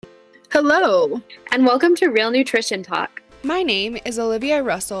Hello. And welcome to Real Nutrition Talk. My name is Olivia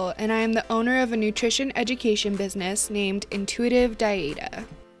Russell, and I am the owner of a nutrition education business named Intuitive Dieta.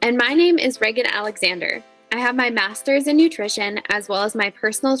 And my name is Reagan Alexander. I have my master's in nutrition as well as my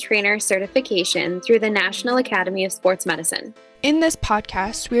personal trainer certification through the National Academy of Sports Medicine. In this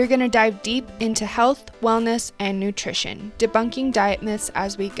podcast, we are going to dive deep into health, wellness, and nutrition, debunking diet myths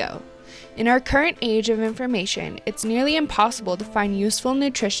as we go. In our current age of information, it's nearly impossible to find useful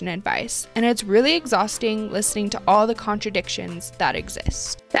nutrition advice, and it's really exhausting listening to all the contradictions that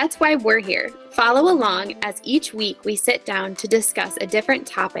exist. That's why we're here. Follow along as each week we sit down to discuss a different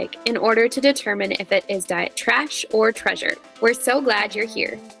topic in order to determine if it is diet trash or treasure. We're so glad you're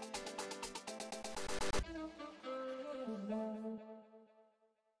here.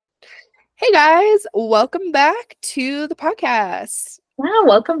 Hey guys, welcome back to the podcast. Wow,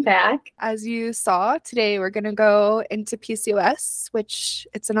 welcome back. As you saw, today we're going to go into PCOS, which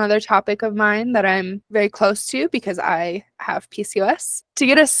it's another topic of mine that I'm very close to because I have PCOS. To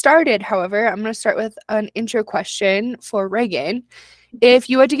get us started, however, I'm going to start with an intro question for Reagan. If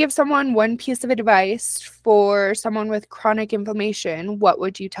you had to give someone one piece of advice for someone with chronic inflammation, what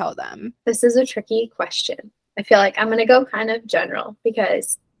would you tell them? This is a tricky question. I feel like I'm going to go kind of general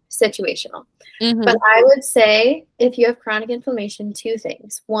because situational. But I would say if you have chronic inflammation, two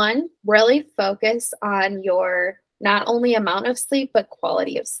things. One, really focus on your not only amount of sleep, but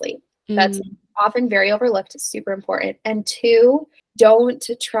quality of sleep. That's often very overlooked. It's super important. And two, don't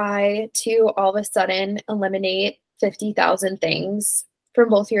try to all of a sudden eliminate 50,000 things from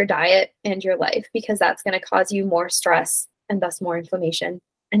both your diet and your life, because that's going to cause you more stress and thus more inflammation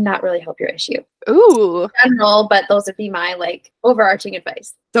and not really help your issue. Ooh. General, but those would be my overarching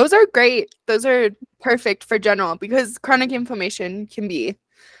advice. Those are great. Those are perfect for general because chronic inflammation can be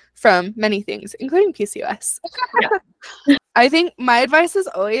from many things, including PCOS. Yeah. I think my advice is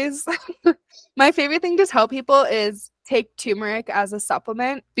always, my favorite thing to tell people is take turmeric as a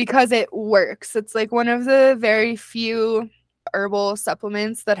supplement because it works. It's like one of the very few herbal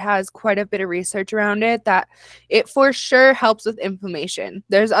supplements that has quite a bit of research around it that it for sure helps with inflammation.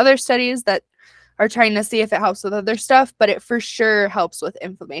 There's other studies that are trying to see if it helps with other stuff, but it for sure helps with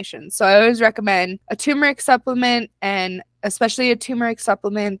inflammation. So I always recommend a turmeric supplement, and especially a turmeric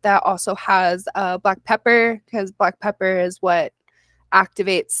supplement that also has black pepper, because black pepper is what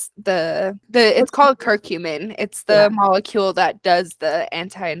activates it's called curcumin. It's the molecule that does the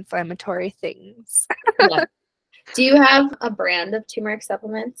anti-inflammatory things. Yeah. Do you have a brand of turmeric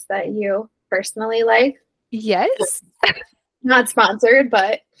supplements that you personally like? Yes. Not sponsored,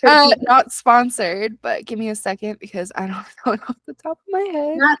 but not sponsored, but give me a second because I don't know it off the top of my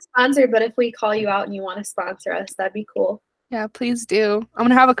head. Not sponsored, but if we call you out and you want to sponsor us, that'd be cool. Yeah, please do. I'm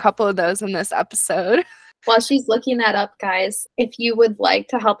gonna have a couple of those in this episode. While she's looking that up, guys, if you would like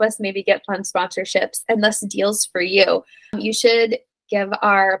to help us maybe get fun sponsorships and thus deals for you, you should give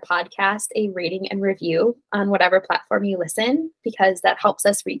our podcast a rating and review on whatever platform you listen, because that helps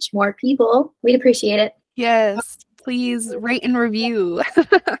us reach more people. We'd appreciate it. Yes, please rate and review.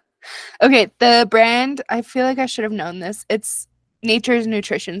 Okay, the brand, I feel like I should have known this. It's Nature's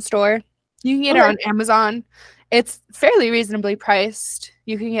Nutrition Store. You can get it on Amazon. It's fairly reasonably priced.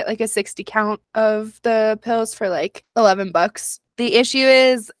 You can get like a 60 count of the pills for like $11. The issue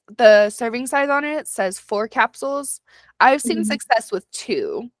is the serving size on it says 4 capsules. I've seen success with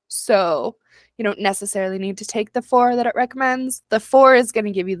 2, so you don't necessarily need to take the 4 that it recommends. The 4 is going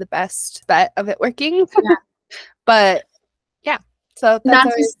to give you the best bet of it working. Yeah. But yeah, so that's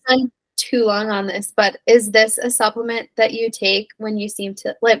not to spend too long on this, but is this a supplement that you take when you seem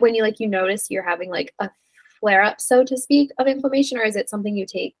to when you notice you're having like a flare up, so to speak, of inflammation, or is it something you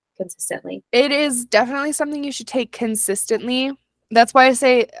take consistently? It is definitely something you should take consistently. That's why I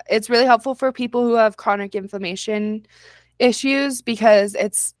say it's really helpful for people who have chronic inflammation issues, because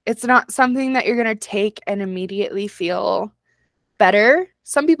it's not something that you're going to take and immediately feel better.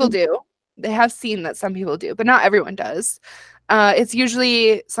 Some people do. They have seen that some people do, but not everyone does. It's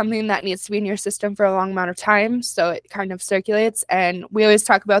usually something that needs to be in your system for a long amount of time, so it kind of circulates. And we always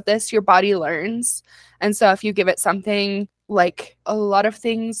talk about this, your body learns. And so if you give it something, like a lot of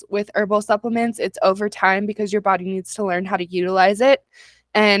things with herbal supplements, it's over time because your body needs to learn how to utilize it.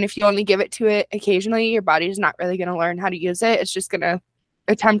 And if you only give it to it occasionally, your body's not really going to learn how to use it. It's just going to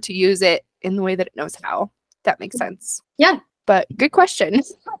attempt to use it in the way that it knows how. That makes sense. Yeah. But good question.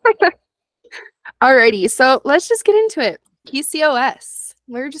 Alrighty, so let's just get into it. PCOS.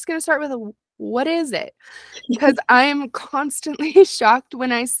 We're just going to start with what is it? Because I am constantly shocked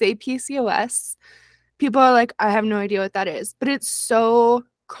when I say PCOS. People are like, I have no idea what that is. But it's so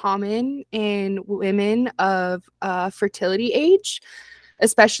common in women of fertility age.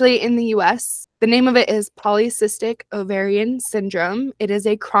 especially in the US. The name of it is polycystic ovarian syndrome. It is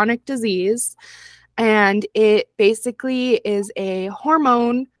a chronic disease, and it basically is a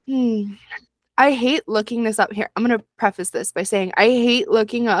hormone. I hate looking this up here. I'm going to preface this by saying I hate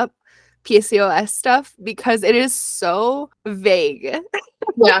looking up PCOS stuff because it is so vague.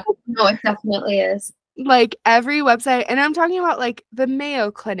 Yeah, no, it definitely is. Like every website, and I'm talking about like the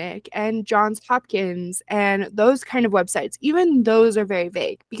Mayo Clinic and Johns Hopkins and those kind of websites, even those are very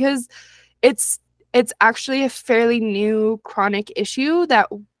vague because it's actually a fairly new chronic issue that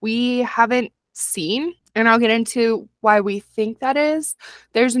we haven't seen, and I'll get into why we think that is.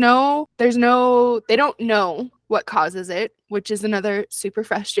 They don't know what causes it, which is another super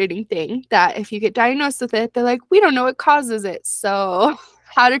frustrating thing, that if you get diagnosed with it, they're like, we don't know what causes it, so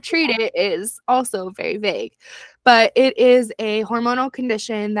how to treat it is also very vague. But it is a hormonal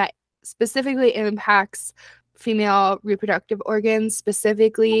condition that specifically impacts female reproductive organs,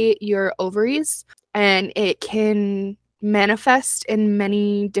 specifically your ovaries, and it can manifest in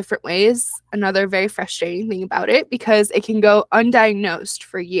many different ways. Another very frustrating thing about it, because it can go undiagnosed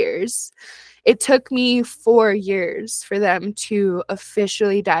for years. It took me 4 years for them to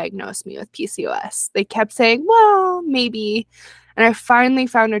officially diagnose me with PCOS. They kept saying, well, maybe. And I finally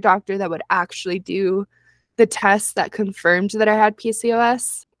found a doctor that would actually do the test that confirmed that I had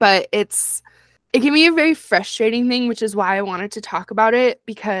PCOS. But it can be a very frustrating thing, which is why I wanted to talk about it,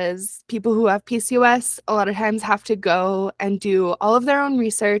 because people who have PCOS a lot of times have to go and do all of their own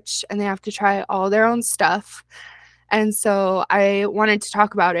research, and they have to try all their own stuff. And so I wanted to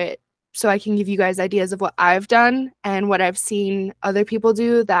talk about it so I can give you guys ideas of what I've done and what I've seen other people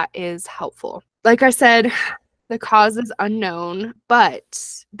do that is helpful. Like I said, the cause is unknown,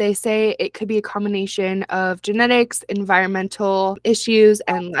 but they say it could be a combination of genetics, environmental issues,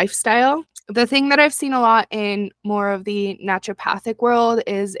 and lifestyle. The thing that I've seen a lot in more of the naturopathic world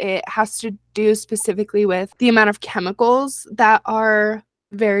is it has to do specifically with the amount of chemicals that are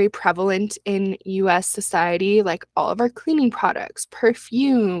very prevalent in US society, like all of our cleaning products,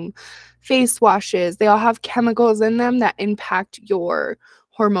 perfume, face washes. They all have chemicals in them that impact your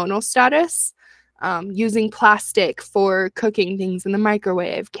hormonal status. Using plastic for cooking things in the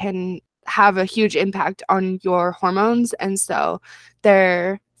microwave can have a huge impact on your hormones, and so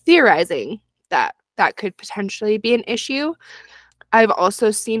they're theorizing that that could potentially be an issue. I've also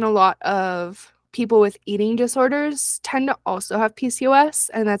seen a lot of people with eating disorders tend to also have PCOS,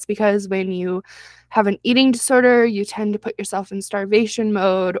 and that's because when you have an eating disorder, you tend to put yourself in starvation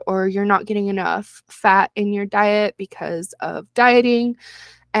mode, or you're not getting enough fat in your diet because of dieting,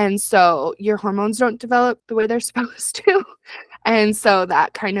 and so your hormones don't develop the way they're supposed to, and so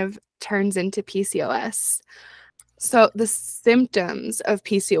that kind of turns into PCOS. So the symptoms of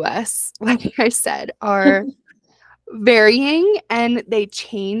PCOS, like I said, are varying, and they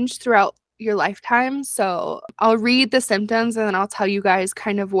change throughout your lifetime. So I'll read the symptoms and then I'll tell you guys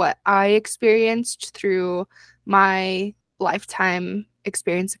kind of what I experienced through my lifetime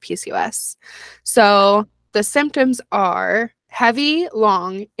experience of PCOS. So the symptoms are heavy,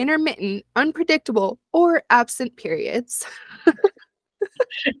 long, intermittent, unpredictable, or absent periods.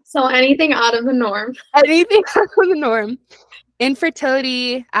 So anything out of the norm. Anything out of the norm.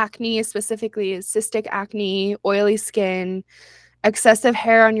 Infertility, acne, specifically cystic acne, oily skin, excessive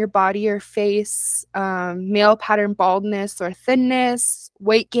hair on your body or face, male pattern baldness or thinness,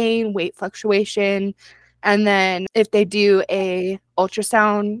 weight gain, weight fluctuation. And then if they do a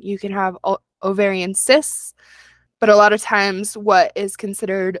ultrasound, you can have ovarian cysts. But a lot of times what is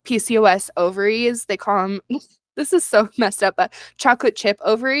considered PCOS ovaries, they call them, this is so messed up, but chocolate chip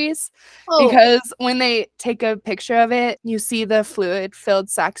ovaries. Oh. Because when they take a picture of it, you see the fluid-filled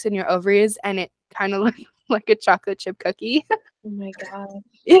sacs in your ovaries, and it kind of looks like a chocolate chip cookie. Oh my God.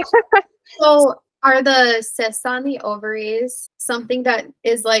 Yeah. So are the cysts on the ovaries something that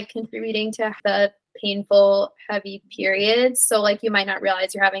is like contributing to the painful, heavy periods? So like you might not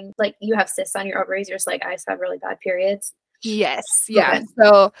realize you're having, like you have cysts on your ovaries. You're just like, I just have really bad periods. Yes. Yeah. Okay.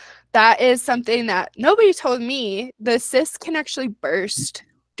 So that is something that nobody told me. The cysts can actually burst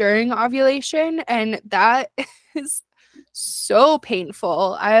during ovulation, and that is so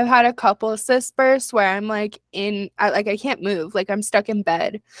painful. I've had a couple of cyst bursts where I'm like I can't move, like I'm stuck in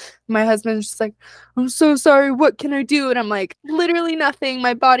bed. My husband's just like, I'm so sorry, what can I do? And I'm like, literally nothing.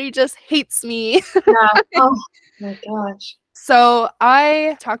 My body just hates me. Yeah. Oh my gosh. So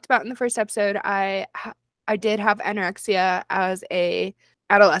I talked about in the first episode, I did have anorexia as a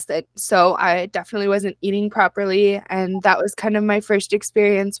adolescent, so I definitely wasn't eating properly, and that was kind of my first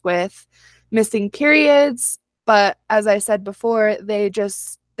experience with missing periods. But as I said before, they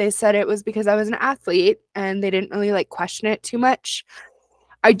said it was because I was an athlete, and they didn't really like question it too much.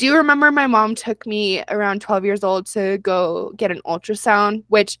 I do remember my mom took me around 12 years old to go get an ultrasound,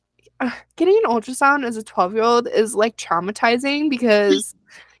 which getting an ultrasound as a 12-year-old is like traumatizing because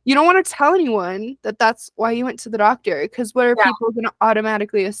you don't want to tell anyone that that's why you went to the doctor, because what are Yeah. people going to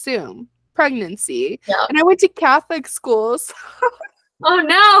automatically assume? Pregnancy. Yeah. And I went to Catholic schools. Oh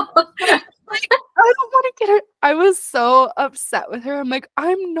no. Like, I don't want to get it. I was so upset with her. I'm like,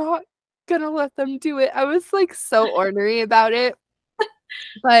 I'm not gonna let them do it. I was like so ornery about it.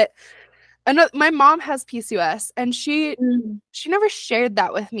 But my mom has PCOS, and she never shared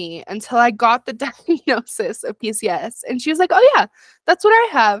that with me until I got the diagnosis of PCOS. And she was like, "Oh yeah, that's what I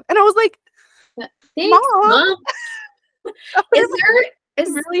have." And I was like, Thanks, "Mom."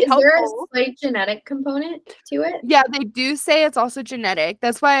 Is there a slight genetic component to it? Yeah, they do say it's also genetic.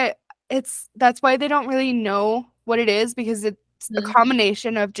 That's why they don't really know what it is, because it's a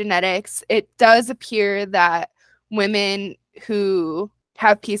combination of genetics. It does appear that women who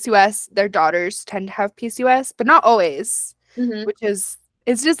have PCOS, their daughters tend to have PCOS, but not always, which is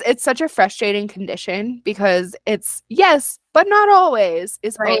it's such a frustrating condition, because it's yes, but not always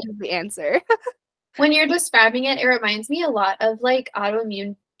is always the answer. When you're describing it, it reminds me a lot of like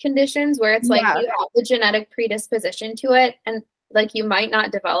autoimmune conditions where it's like you have the genetic predisposition to it, and like you might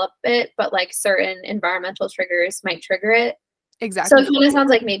not develop it, but like certain environmental triggers might trigger it. Exactly. So it kind of sounds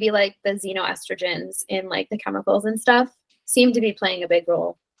like maybe like the xenoestrogens in like the chemicals and stuff seem to be playing a big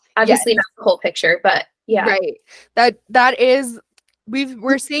role. Obviously not the whole picture, but yeah. Right. That is,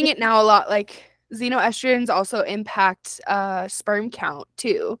 we're seeing it now a lot. Like xenoestrogens also impact sperm count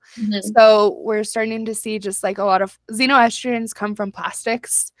too. So we're starting to see just like a lot of xenoestrogens come from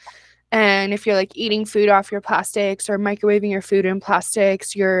plastics. And if you're like eating food off your plastics or microwaving your food in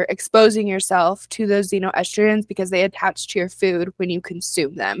plastics, you're exposing yourself to those xenoestrogens because they attach to your food when you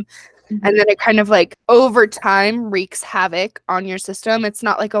consume them. And then it kind of like over time wreaks havoc on your system. It's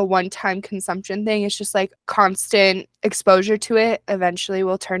not like a one-time consumption thing. It's just like constant exposure to it eventually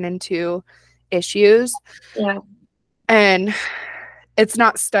will turn into issues. Yeah. And it's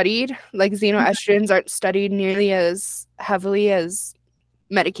not studied. Like xenoestrogens aren't studied nearly as heavily as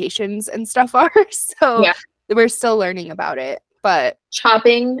medications and stuff are. So we're still learning about it. But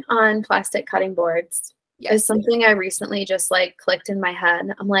chopping on plastic cutting boards is something I recently just like clicked in my head.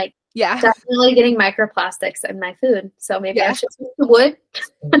 I'm like, definitely getting microplastics in my food. So maybe I should use the wood.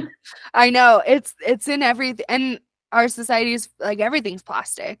 I know it's in everything, and our society's like everything's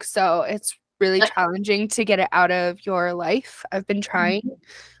plastic. So it's really challenging to get it out of your life. I've been trying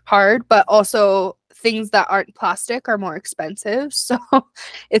hard, but also things that aren't plastic are more expensive. So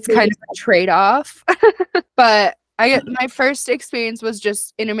it's kind of a trade-off. But my first experience was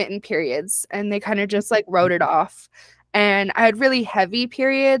just intermittent periods, and they kind of just like wrote it off. And I had really heavy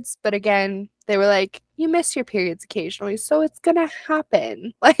periods, but again, they were like, you miss your periods occasionally, so it's gonna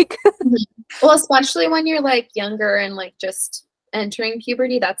happen. Like, well, especially when you're like younger and like just entering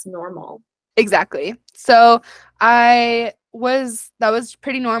puberty, that's normal. Exactly. So that was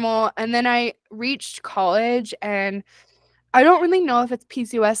pretty normal. And then I reached college, and I don't really know if it's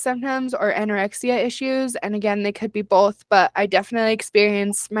PCOS symptoms or anorexia issues. And again, they could be both, but I definitely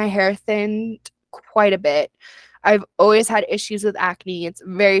experienced my hair thinned quite a bit. I've always had issues with acne. It's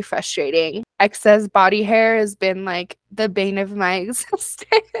very frustrating. Excess body hair has been like the bane of my existence.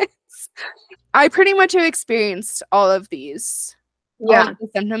 I pretty much have experienced all of these. All of the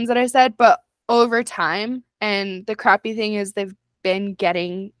symptoms that I said, but over time, and the crappy thing is they've been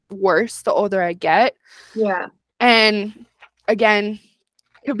getting worse the older I get. Yeah. And again,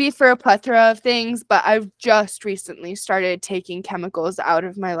 could be for a plethora of things, but I've just recently started taking chemicals out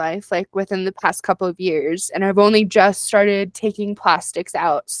of my life, like within the past couple of years, and I've only just started taking plastics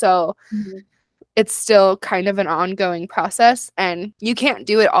out. So it's still kind of an ongoing process, and you can't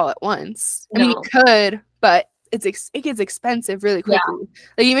do it all at once. I mean, you could, but it gets expensive really quickly.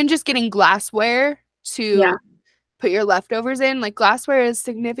 Like even just getting glassware to put your leftovers in, like glassware is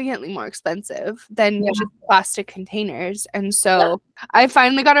significantly more expensive than just plastic containers. And so I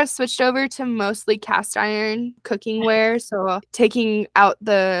finally got us switched over to mostly cast iron cookingware. So taking out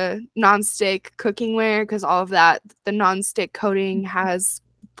the nonstick cookingware, because all of that, the nonstick coating has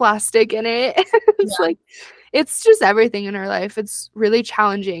plastic in it. It's like, it's just everything in our life. It's really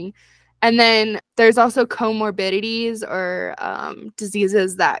challenging. And then there's also comorbidities or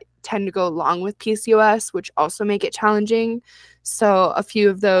diseases that tend to go along with PCOS, which also make it challenging. So a few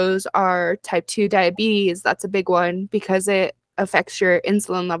of those are type 2 diabetes. That's a big one because it affects your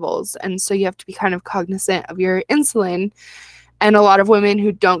insulin levels. And so you have to be kind of cognizant of your insulin. And a lot of women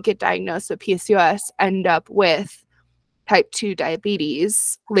who don't get diagnosed with PCOS end up with type 2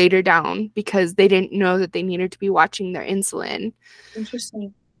 diabetes later down because they didn't know that they needed to be watching their insulin.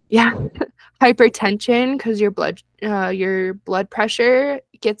 Interesting. Yeah. Hypertension, because your blood pressure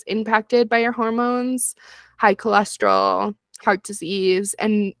gets impacted by your hormones, high cholesterol, heart disease,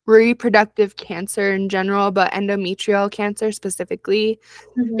 and reproductive cancer in general, but endometrial cancer specifically.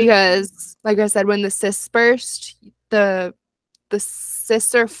 Because, like I said, when the cysts burst, the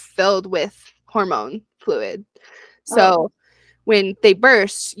cysts are filled with hormone fluid. So when they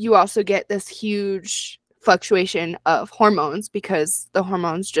burst, you also get this huge fluctuation of hormones because the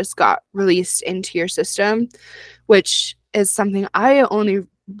hormones just got released into your system, which is something I only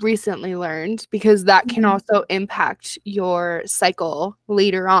recently learned because that can also impact your cycle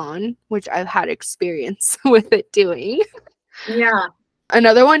later on, which I've had experience with it doing. Yeah.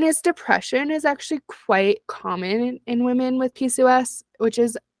 Another one is depression is actually quite common in women with PCOS, which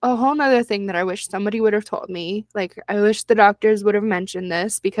is a whole nother thing that I wish somebody would have told me. Like, I wish the doctors would have mentioned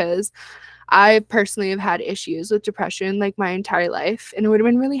this because I personally have had issues with depression like my entire life, and it would have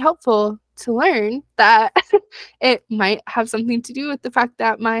been really helpful to learn that it might have something to do with the fact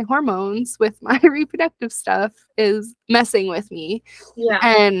that my hormones with my reproductive stuff is messing with me. Yeah.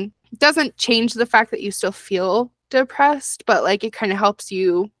 And it doesn't change the fact that you still feel depressed, but like it kind of helps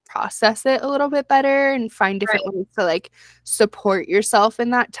you process it a little bit better and find different ways to like support yourself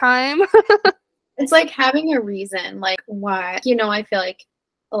in that time. It's like having a reason, like why, you know, I feel like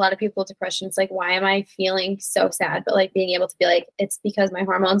a lot of people with depression, it's like, why am I feeling so sad? But like being able to be like, it's because my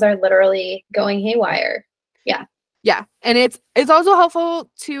hormones are literally going haywire. Yeah. Yeah. And it's also helpful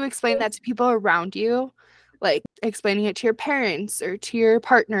to explain that to people around you, like explaining it to your parents or to your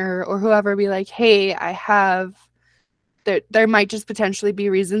partner or whoever, be like, hey, I have there might just potentially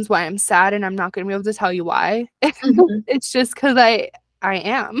be reasons why I'm sad and I'm not going to be able to tell you why. It's just because I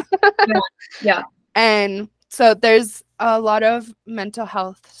am. Yeah. And so there's a lot of mental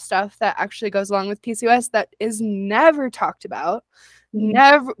health stuff that actually goes along with PCOS that is never talked about,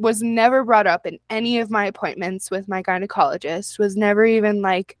 was never brought up in any of my appointments with my gynecologist, was never even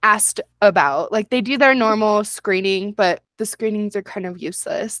like asked about. Like, they do their normal screening, but the screenings are kind of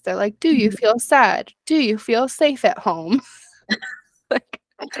useless. They're like, do you feel sad? Do you feel safe at home? Like,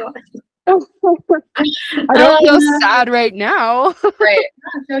 I don't feel sad right now. Right.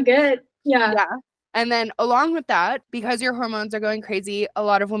 I feel good. Yeah. Yeah. And then along with that, because your hormones are going crazy, a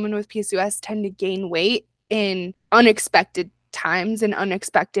lot of women with PCOS tend to gain weight in unexpected times in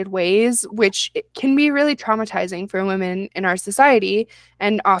unexpected ways, which can be really traumatizing for women in our society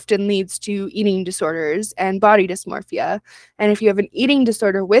and often leads to eating disorders and body dysmorphia. And if you have an eating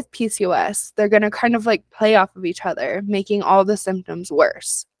disorder with PCOS, they're going to kind of like play off of each other, making all the symptoms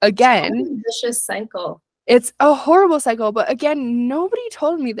worse. Again, vicious cycle. It's a horrible cycle, but again, nobody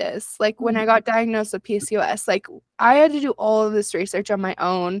told me this. Like, when I got diagnosed with PCOS, like, I had to do all of this research on my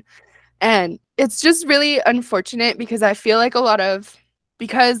own. And it's just really unfortunate because I feel like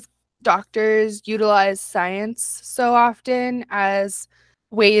because doctors utilize science so often as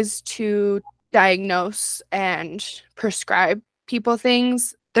ways to diagnose and prescribe people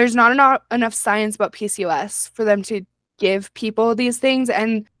things, there's not enough science about PCOS for them to give people these things.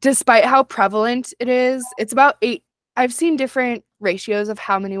 And despite how prevalent it is, it's about 8. I've seen different ratios of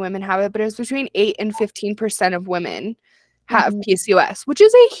how many women have it, but it's between 8 and 15% of women have PCOS, which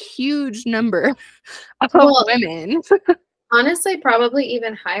is a huge number of women. Honestly, probably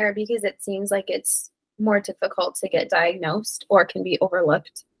even higher because it seems like it's more difficult to get diagnosed or can be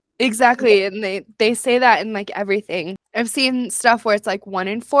overlooked. Exactly. And they say that in like everything. I've seen stuff where it's like 1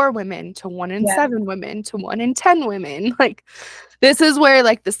 in 4 women to 1 in 7 women to 1 in 10 women. Like, this is where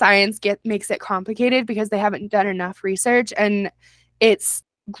like the science makes it complicated because they haven't done enough research, and it's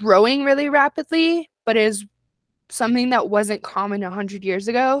growing really rapidly, but is something that wasn't common 100 years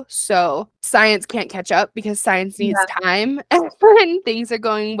ago. So science can't catch up because science needs time, and things are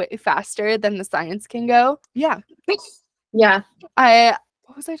going way faster than the science can go. Yeah.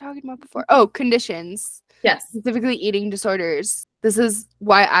 What was I talking about before? Oh, conditions. Yes. Specifically eating disorders. This is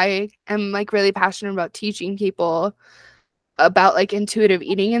why I am like really passionate about teaching people about like intuitive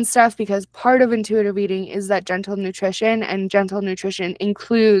eating and stuff, because part of intuitive eating is that gentle nutrition, and gentle nutrition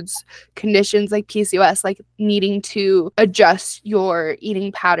includes conditions like PCOS, like needing to adjust your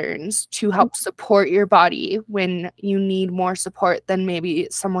eating patterns to help support your body when you need more support than maybe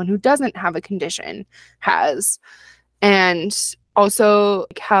someone who doesn't have a condition has. And also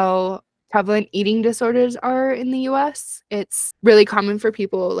like how prevalent eating disorders are in the US. It's really common for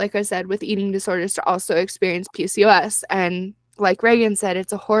people, like I said, with eating disorders to also experience PCOS. And like Reagan said,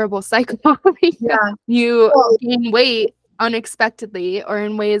 it's a horrible cycle. You gain weight unexpectedly or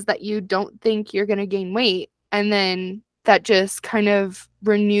in ways that you don't think you're going to gain weight. And then that just kind of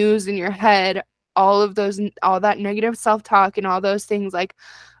renews in your head all that negative self-talk and all those things like,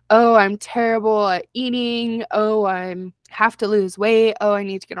 oh, I'm terrible at eating. Oh, I have to lose weight. Oh, I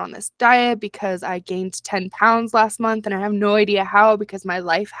need to get on this diet because I gained 10 pounds last month and I have no idea how because my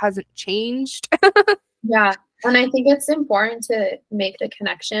life hasn't changed. Yeah. And I think it's important to make the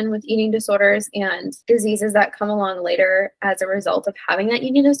connection with eating disorders and diseases that come along later as a result of having that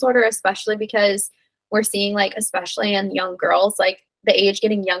eating disorder, especially because we're seeing, like, especially in young girls, like the age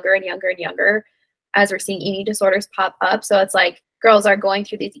getting younger and younger and younger as we're seeing eating disorders pop up. So it's like girls are going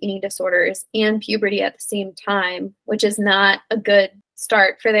through these eating disorders and puberty at the same time, which is not a good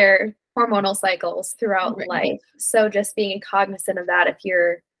start for their hormonal cycles throughout life. So just being cognizant of that if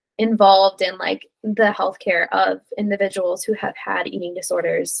you're involved in like the healthcare of individuals who have had eating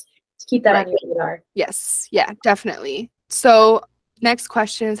disorders, keep that on your radar. Yes. Yeah, definitely. So next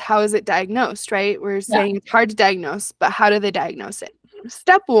question is, how is it diagnosed, right? We're saying it's hard to diagnose, but how do they diagnose it?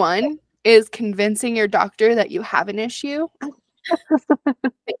 Step one is convincing your doctor that you have an issue.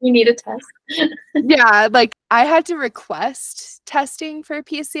 You need a test. Yeah, like I had to request testing for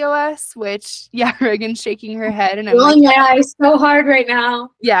PCOS, which, yeah, Reagan's shaking her head and I'm rolling my eyes so hard right now.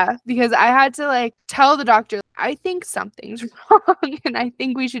 Yeah, because I had to like tell the doctor, I think something's wrong and I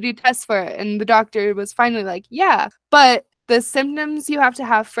think we should do tests for it. And the doctor was finally like, yeah. But the symptoms you have to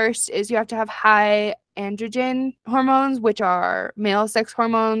have first is you have to have high androgen hormones, which are male sex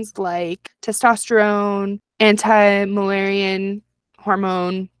hormones like testosterone, anti-Mullerian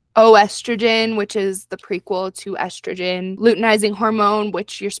hormone, oestrogen, which is the prequel to estrogen, luteinizing hormone,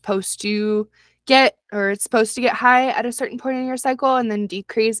 which you're supposed to get, or it's supposed to get high at a certain point in your cycle and then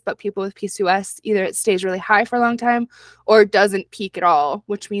decrease. But people with PCOS, either it stays really high for a long time or it doesn't peak at all,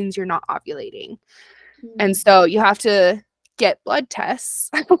 which means you're not ovulating. And so you have to get blood tests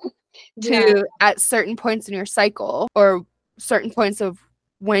at certain points in your cycle or certain points of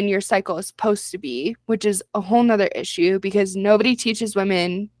when your cycle is supposed to be, which is a whole nother issue because nobody teaches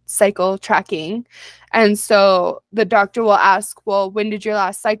women cycle tracking. And so the doctor will ask, well, when did your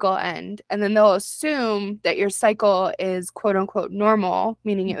last cycle end? And then they'll assume that your cycle is quote unquote normal,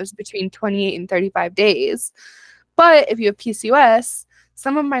 meaning it was between 28 and 35 days. But if you have PCOS,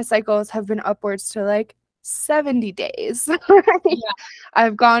 some of my cycles have been upwards to like 70 days.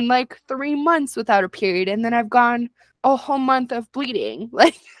 I've gone like 3 months without a period, and then I've gone a whole month of bleeding.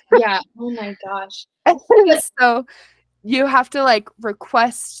 Like, oh my gosh. So you have to like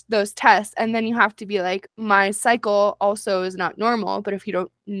request those tests, and then you have to be like, my cycle also is not normal. But if you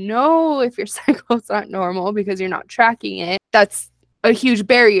don't know if your cycle is not normal because you're not tracking it, that's a huge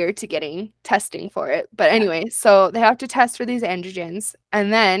barrier to getting testing for it. But anyway, so they have to test for these androgens,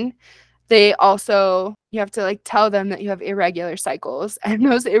 and then they also, you have to like tell them that you have irregular cycles. And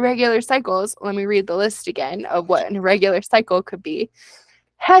those irregular cycles, let me read the list again of what an irregular cycle could be: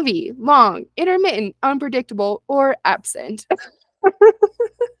 heavy, long, intermittent, unpredictable, or absent.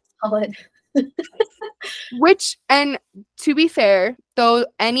 Solid. Which, and to be fair, though,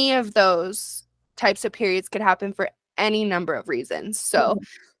 any of those types of periods could happen for any number of reasons. So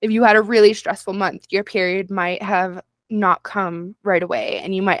if you had a really stressful month, your period might have not come right away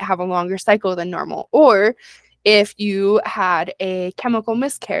and you might have a longer cycle than normal. Or if you had a chemical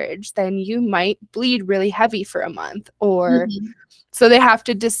miscarriage, then you might bleed really heavy for a month. Or so they have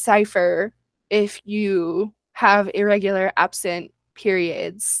to decipher if you have irregular absent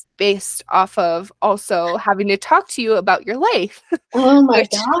periods based off of also having to talk to you about your life. Oh my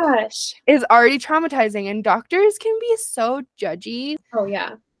gosh. Is already traumatizing, and doctors can be so judgy. Oh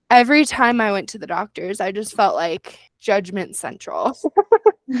yeah. Every time I went to the doctors, I just felt like judgment central. So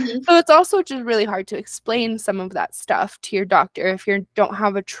it's also just really hard to explain some of that stuff to your doctor if you don't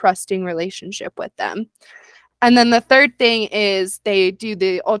have a trusting relationship with them. And then the third thing is they do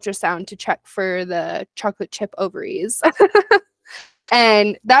the ultrasound to check for the chocolate chip ovaries.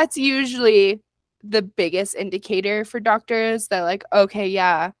 And that's usually the biggest indicator for doctors that like, okay,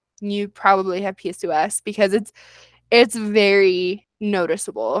 yeah, you probably have PCOS, because it's very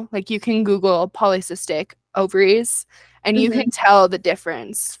noticeable. Like you can Google polycystic ovaries and you can tell the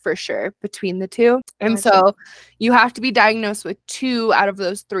difference for sure between the two. And so you have to be diagnosed with 2 out of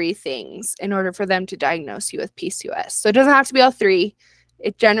those 3 things in order for them to diagnose you with PCOS. So it doesn't have to be all 3.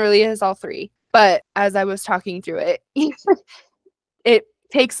 It generally is all 3. But as I was talking through it, it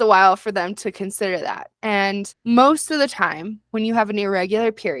takes a while for them to consider that. And most of the time, when you have an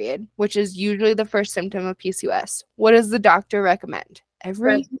irregular period, which is usually the first symptom of PCOS, what does the doctor recommend?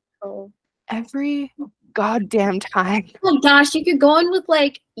 Every goddamn time. Oh gosh, you could go in with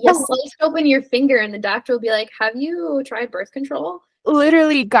like, sliced open your finger and the doctor will be like, have you tried birth control?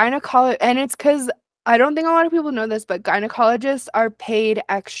 Literally, gynecology. And it's because I don't think a lot of people know this, but gynecologists are paid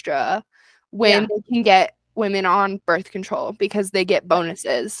extra when Yeah. they can get women on birth control because they get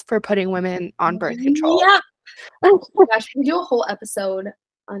bonuses for putting women on birth control. Yeah. Oh my gosh, we do a whole episode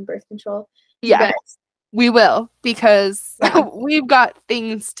on birth control. You Yeah, guys. we will, because Yeah. we've got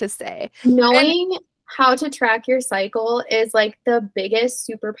things to say. And Knowing how to track your cycle is like the biggest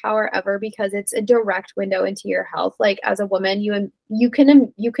superpower ever because it's a direct window into your health. Like as a woman, you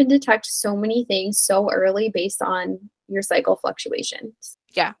can detect so many things so early based on your cycle fluctuations.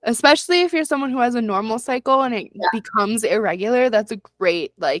 yeah, especially if you're someone who has a normal cycle and it Yeah. becomes irregular, that's a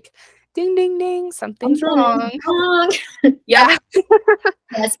great, like, ding, ding, ding, something's wrong. Yeah.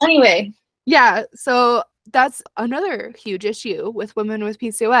 Yes. Anyway. Yeah, so that's another huge issue with women with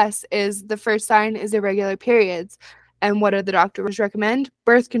PCOS is the first sign is irregular periods. And what do the doctors recommend?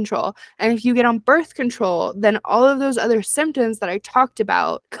 Birth control. And if you get on birth control, then all of those other symptoms that I talked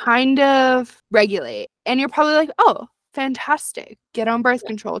about kind of regulate. And you're probably like, oh, fantastic. Get on birth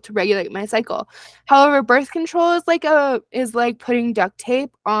control to regulate my cycle. However, birth control is like putting duct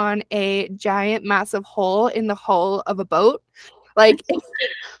tape on a giant massive hole in the hull of a boat. Like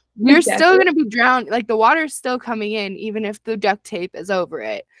you're still going to be drowned. Like the water's still coming in, even if the duct tape is over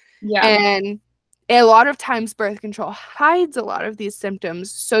it. Yeah. And a lot of times birth control hides a lot of these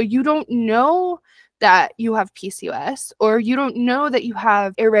symptoms. So you don't know that you have PCOS or you don't know that you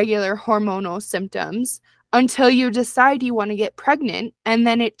have irregular hormonal symptoms until you decide you want to get pregnant. And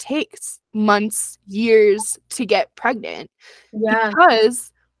then it takes months, years to get pregnant. Yeah.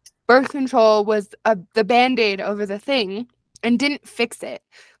 Because birth control was the Band-Aid over the thing and didn't fix it.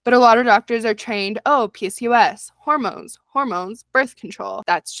 But a lot of doctors are trained, oh, PCOS, hormones, birth control.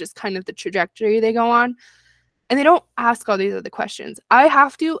 That's just kind of the trajectory they go on. And they don't ask all these other questions. I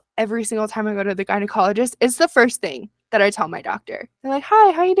have to every single time I go to the gynecologist. It's the first thing that I tell my doctor. They're like,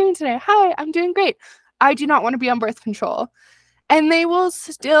 hi, how are you doing today? Hi, I'm doing great. I do not want to be on birth control. And they will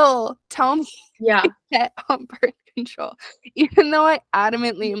still tell me to get on birth control, even though I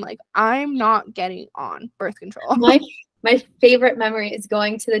adamantly am like, I'm not getting on birth control. My favorite memory is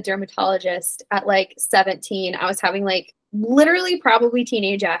going to the dermatologist at like 17. I was having like literally probably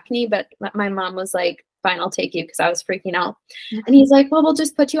teenage acne, but my mom was like, fine, I'll take you because I was freaking out. And he's like, well, we'll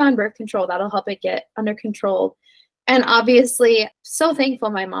just put you on birth control. That'll help it get under control. And obviously, so thankful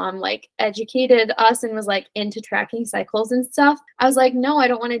my mom like educated us and was like into tracking cycles and stuff. I was like, no, I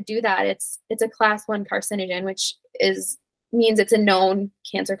don't want to do that. It's a class 1 carcinogen, which means it's a known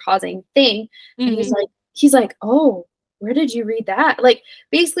cancer causing thing. And he's like, oh, where did you read that? Like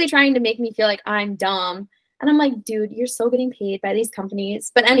basically trying to make me feel like I'm dumb. And I'm like, dude, you're still getting paid by these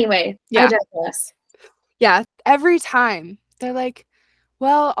companies. But anyway, I digress. Yeah. Every time they're like,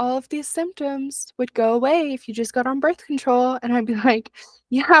 well, all of these symptoms would go away if you just got on birth control. And I'd be like,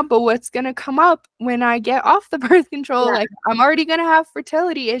 yeah, but what's going to come up when I get off the birth control? Yeah. Like, I'm already going to have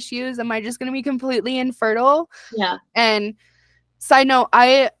fertility issues. Am I just going to be completely infertile? Yeah. And side note,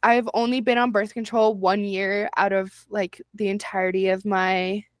 I've only been on birth control 1 year out of like the entirety of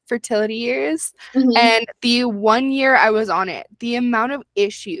my fertility years. Mm-hmm. And the 1 year I was on it, the amount of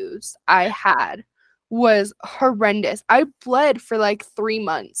issues I had was horrendous. I bled for like 3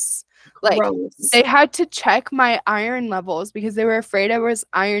 months. Like they had to check my iron levels because they were afraid I was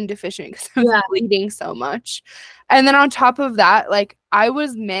iron deficient because I was bleeding so much. And then on top of that, like I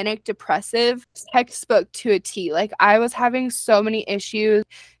was manic depressive textbook to a T. Like I was having so many issues.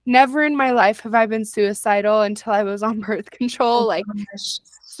 Never in my life have I been suicidal until I was on birth control. Like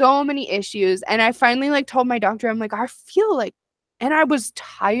so many issues. And I finally like told my doctor, I'm like, I feel like, and I was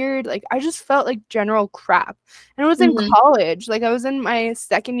tired. Like, I just felt like general crap. And I was in college. Like, I was in my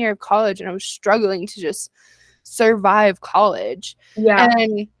second year of college, and I was struggling to just survive college. Yeah.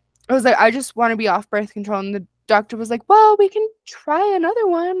 And I was like, I just want to be off birth control. And the doctor was like, well, we can try another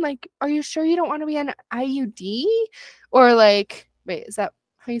one. Like, are you sure you don't want to be on IUD? Or, like, wait, is that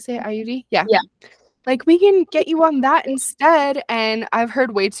how you say it? IUD? Yeah. Yeah. Like, we can get you on that instead. And I've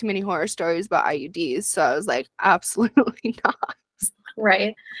heard way too many horror stories about IUDs. So I was like, absolutely not.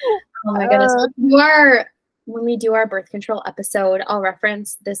 Right. Oh my goodness. When we do our birth control episode, I'll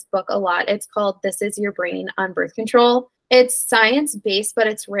reference this book a lot. It's called This Is Your Brain on Birth Control. It's science-based, but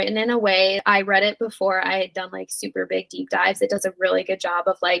it's written in a way. I read it before I had done like super big deep dives. It does a really good job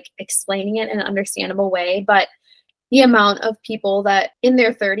of like explaining it in an understandable way. But the amount of people that in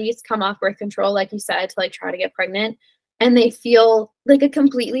their 30s come off birth control, like you said, to like try to get pregnant, and they feel like a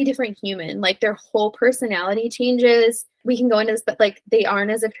completely different human. Like their whole personality changes. We can go into this, but like they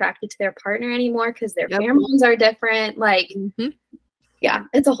aren't as attracted to their partner anymore because their pheromones are different. Like, yeah,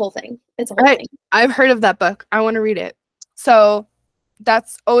 it's a whole thing. It's a whole thing. I've heard of that book. I want to read it. So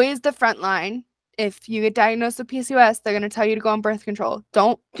that's always the front line if you get diagnosed with PCOS, they're going to tell you to go on birth control.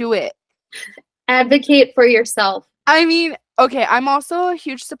 Don't do it. Advocate for yourself. I mean, okay, I'm also a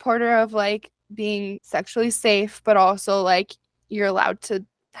huge supporter of like being sexually safe, but also like you're allowed to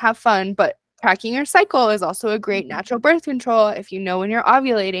have fun, but tracking your cycle is also a great natural birth control. If you know when you're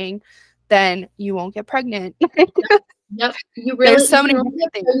ovulating, then you won't get pregnant. Yep. You really There's so many only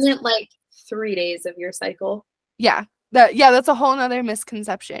get things. pregnant like 3 days of your cycle. Yeah. That's a whole nother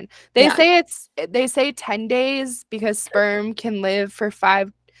misconception. They say 10 days because sperm can live for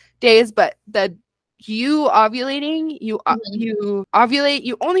 5 days, but you ovulating, you ovulate,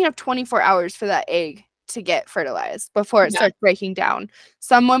 you only have 24 hours for that egg to get fertilized before it starts breaking down.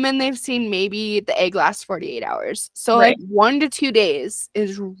 Some women they've seen maybe the egg lasts 48 hours. So like 1 to 2 days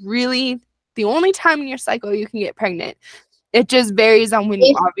is really the only time in your cycle you can get pregnant. It just varies on when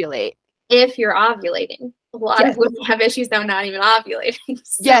you ovulate. If you're ovulating. A lot of women have issues now not even ovulating.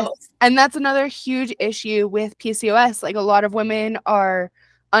 So. Yes. And that's another huge issue with PCOS. Like a lot of women are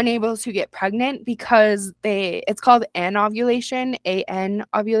unable to get pregnant because it's called anovulation, AN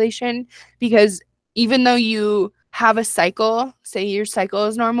ovulation, because even though you have a cycle, say your cycle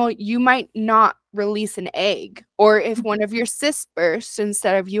is normal, you might not release an egg. Or if one of your cysts bursts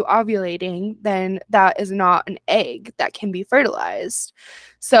instead of you ovulating, then that is not an egg that can be fertilized.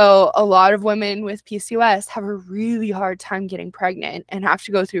 So a lot of women with PCOS have a really hard time getting pregnant and have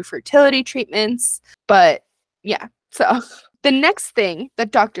to go through fertility treatments. But yeah, so the next thing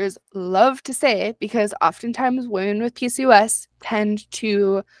that doctors love to say, because oftentimes women with PCOS tend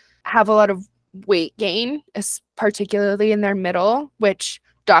to have a lot of weight gain, particularly in their middle, which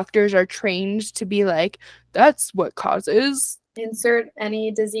doctors are trained to be like, that's what causes. Insert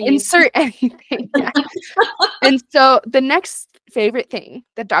any disease. Insert anything. Yeah. And so the next favorite thing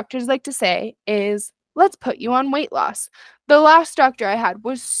that doctors like to say is, let's put you on weight loss. The last doctor I had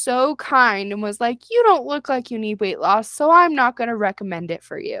was so kind and was like, you don't look like you need weight loss, so I'm not going to recommend it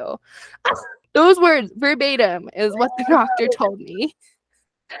for you. Those words verbatim is what the doctor told me.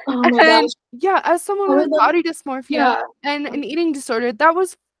 Oh my gosh. Yeah, as someone with body dysmorphia and an eating disorder, that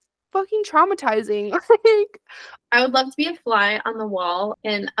was fucking traumatizing. Like, I would love to be a fly on the wall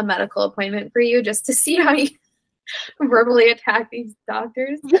in a medical appointment for you just to see how you verbally attack these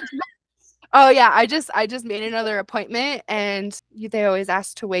doctors. Oh yeah, I just made another appointment, and they always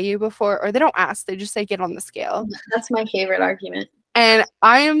ask to weigh you before, or they don't ask, they just say get on the scale. That's my favorite argument. And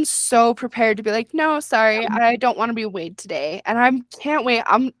I am so prepared to be like, no, sorry, I don't want to be weighed today. And I can't wait.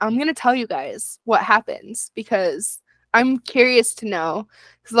 I'm gonna tell you guys what happens because I'm curious to know.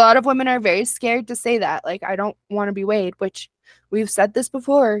 Because a lot of women are very scared to say that, like, I don't want to be weighed, which we've said this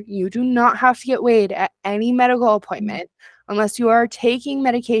before. You do not have to get weighed at any medical appointment unless you are taking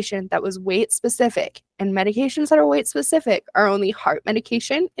medication that was weight specific. And medications that are weight specific are only heart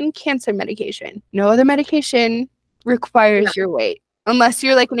medication and cancer medication. No other medication requires your weight unless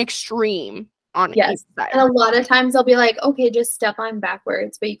you're like an extreme on each side. And a lot of times they'll be like, okay, just step on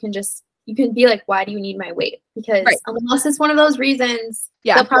backwards, but you can be like, why do you need my weight? Because unless it's one of those reasons,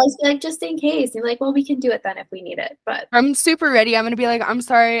 they'll probably be like, just in case. And you're like, well, we can do it then if we need it. But I'm super ready. I'm gonna be like, I'm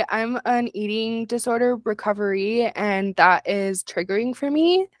sorry, I'm an eating disorder recovery, and that is triggering for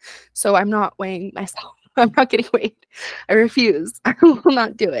me. So I'm not weighing myself. I'm not getting weighed. I refuse. I will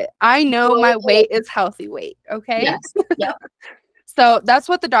not do it. I know my weight is healthy weight. Okay. Yes. Yeah. So that's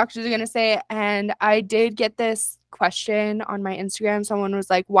what the doctors are going to say. And I did get this question on my Instagram. Someone was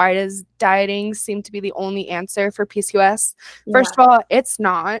like, why does dieting seem to be the only answer for PCOS? First of all, it's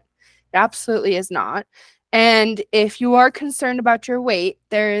not. It absolutely is not. And if you are concerned about your weight,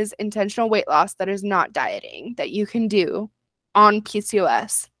 there is intentional weight loss that is not dieting that you can do on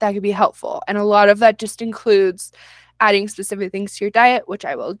PCOS that could be helpful. And a lot of that just includes adding specific things to your diet, which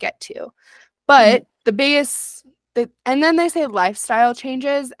I will get to. But the biggest, and then they say lifestyle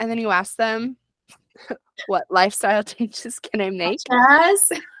changes, and then you ask them, what lifestyle changes can I make?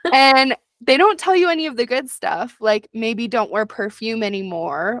 Yes. And they don't tell you any of the good stuff, like maybe don't wear perfume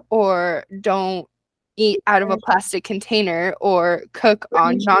anymore, or don't eat out of a plastic container, or cook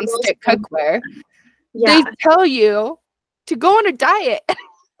on nonstick cookware. They tell you to go on a diet.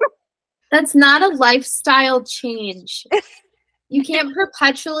 That's not a lifestyle change. You can't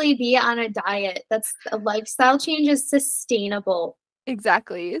perpetually be on a diet. That's a lifestyle change is sustainable.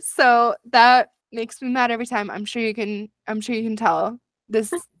 Exactly. So that makes me mad every time. I'm sure you can tell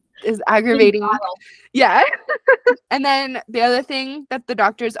this is aggravating. Yeah. And then the other thing that the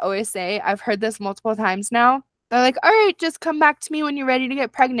doctors always say, I've heard this multiple times now. They're like, all right, just come back to me when you're ready to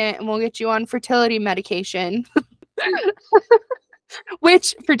get pregnant and we'll get you on fertility medication.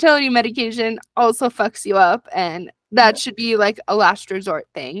 Which fertility medication also fucks you up, and that should be like a last resort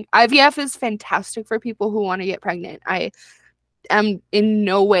thing. IVF is fantastic for people who want to get pregnant. I am in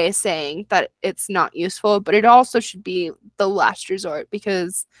no way saying that it's not useful, but it also should be the last resort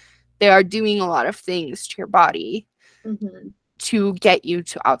because they are doing a lot of things to your body to get you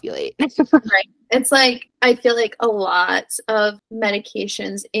to ovulate. Right. It's like, I feel like a lot of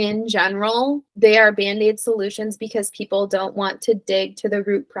medications in general, they are Band-Aid solutions because people don't want to dig to the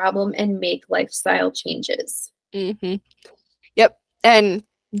root problem and make lifestyle changes. Yep. And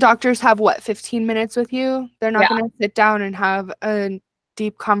doctors have 15 minutes with you? They're not going to sit down and have a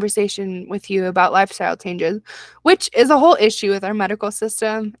deep conversation with you about lifestyle changes, which is a whole issue with our medical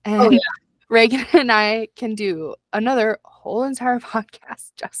system. And Reagan and I can do another whole entire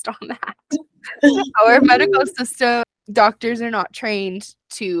podcast just on that. Our medical system, doctors are not trained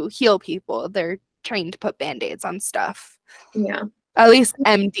to heal people. They're trained to put Band-Aids on stuff. Yeah. At least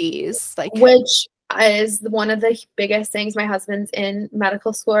MDs. Which is one of the biggest things. My husband's in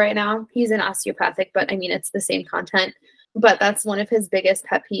medical school right now. He's an osteopathic, but I mean, it's the same content. But that's one of his biggest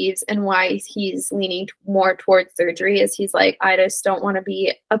pet peeves, and why he's leaning more towards surgery is he's like, I just don't want to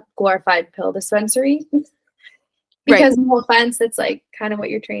be a glorified pill dispensary. Because no offense, it's like kind of what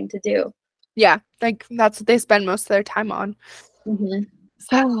you're trained to do. Yeah, like that's what they spend most of their time on.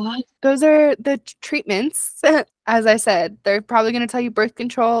 So those are the treatments. As I said, they're probably going to tell you birth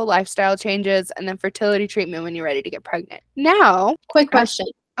control, lifestyle changes, and then fertility treatment when you're ready to get pregnant. Now, quick question.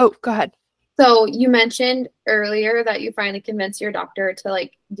 Oh, go ahead. So you mentioned earlier that you finally convinced your doctor to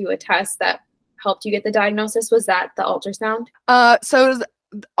like do a test that helped you get the diagnosis. Was that the ultrasound? So it was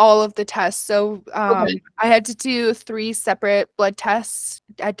all of the tests. So I had to do 3 separate blood tests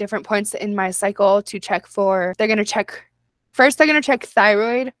at different points in my cycle to check for, they're going to check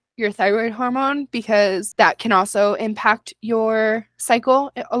your thyroid hormone, because that can also impact your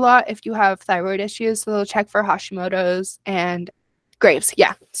cycle a lot if you have thyroid issues. So they'll check for Hashimoto's and Graves.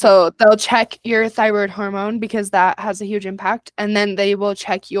 Yeah. So they'll check your thyroid hormone because that has a huge impact. And then they will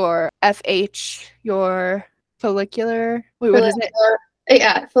check your FH, your follicular, what is it?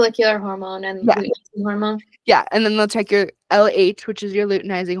 Yeah, follicular hormone and luteinizing hormone. Yeah, and then they'll check your LH, which is your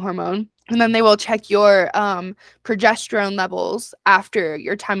luteinizing hormone. And then they will check your progesterone levels after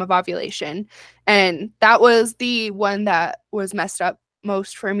your time of ovulation. And that was the one that was messed up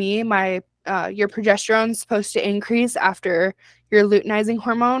most for me. Your progesterone is supposed to increase after your luteinizing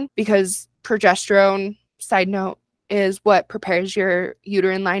hormone, because progesterone, side note, is what prepares your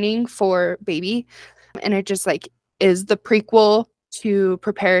uterine lining for baby. And it just like is the prequel to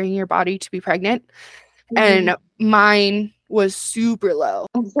preparing your body to be pregnant. And mine was super low.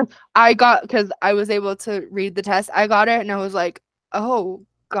 Because I was able to read the test, I got it and I was like, oh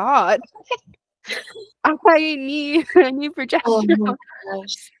God, I need progesterone. Oh my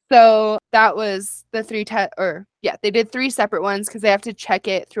gosh. So that was the 3 they did 3 separate ones because they have to check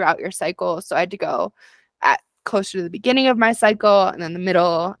it throughout your cycle. So I had to go at closer to the beginning of my cycle, and then the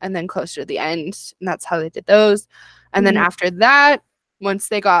middle, and then closer to the end. And that's how they did those. And then after that, once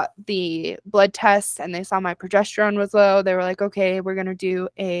they got the blood tests and they saw my progesterone was low, they were like, okay, we're going to do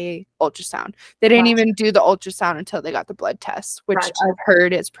a ultrasound. They didn't even do the ultrasound until they got the blood tests, which I've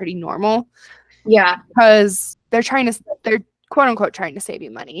heard is pretty normal. Yeah. Because they're quote unquote trying to save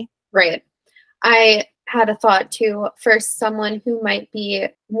you money. Right. I had a thought too, for someone who might be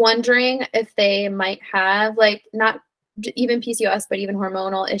wondering if they might have, like, not even PCOS, but even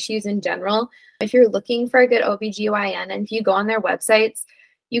hormonal issues in general. If you're looking for a good OBGYN, and if you go on their websites,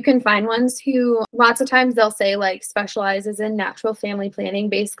 you can find ones who lots of times they'll say like specializes in natural family planning.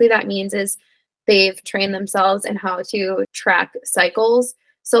 Basically, that means is they've trained themselves in how to track cycles.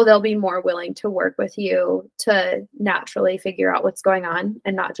 So they'll be more willing to work with you to naturally figure out what's going on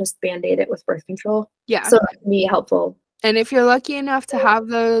and not just Band-Aid it with birth control. Yeah. So that can be helpful. And if you're lucky enough to have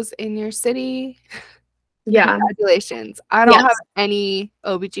those in your city, congratulations. I don't have any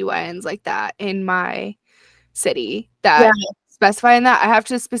OBGYNs like that in my city that specify in that. I have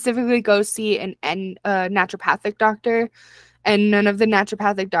to specifically go see a naturopathic doctor, and none of the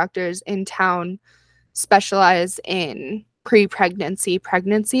naturopathic doctors in town specialize in pre-pregnancy,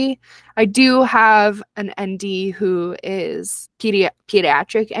 pregnancy. I do have an ND who is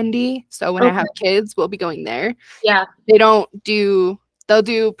pediatric ND. So when I have kids, we'll be going there. Yeah. They'll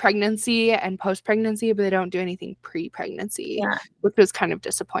do pregnancy and post-pregnancy, but they don't do anything pre-pregnancy, which was kind of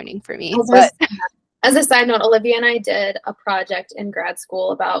disappointing for me. As a side note, Olivia and I did a project in grad school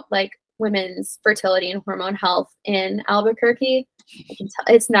about like women's fertility and hormone health in Albuquerque. I can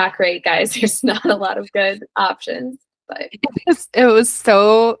tell it's not great, guys. There's not a lot of good options. But it was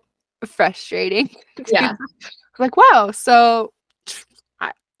so frustrating. Yeah. Like, wow. So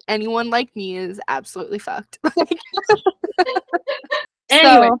anyone like me is absolutely fucked.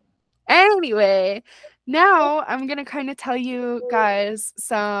 Anyway, now I'm going to kind of tell you guys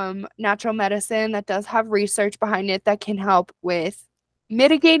some natural medicine that does have research behind it that can help with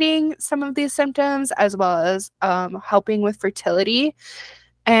mitigating some of these symptoms, as well as helping with fertility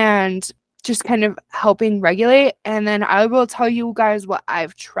and just kind of helping regulate. And then I will tell you guys what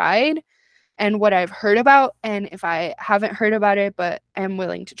I've tried and what I've heard about, and if I haven't heard about it but am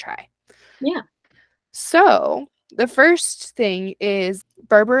willing to try. Yeah. So the first thing is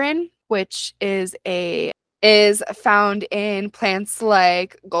berberine, which is found in plants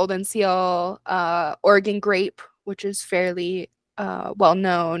like golden seal, Oregon grape, which is fairly well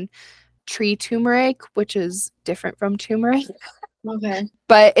known, tree turmeric, which is different from turmeric. Okay.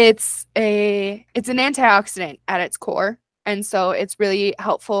 But it's an antioxidant at its core, and so it's really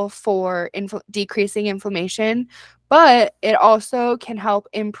helpful for decreasing inflammation, but it also can help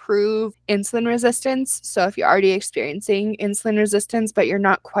improve insulin resistance. So if you're already experiencing insulin resistance, but you're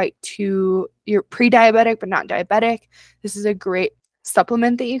pre-diabetic but not diabetic, this is a great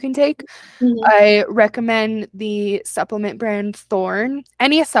supplement that you can take. I recommend the supplement brand Thorne.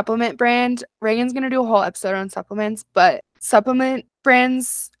 Any supplement brand, Reagan's going to do a whole episode on supplements, but supplement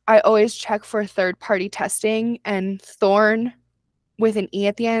brands, I always check for third-party testing, and Thorne with an E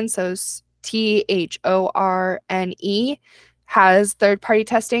at the end, so THORNE, has third-party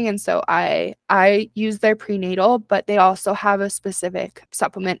testing, and so I use their prenatal, but they also have a specific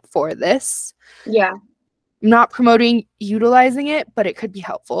supplement for this. Yeah. I'm not promoting utilizing it, but it could be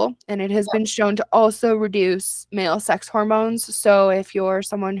helpful. And it has been shown to also reduce male sex hormones. So if you're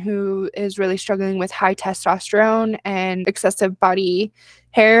someone who is really struggling with high testosterone and excessive body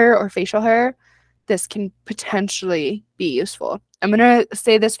hair or facial hair, this can potentially be useful. I'm going to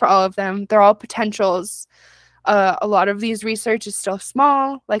say this for all of them. They're all potentials. A lot of these research is still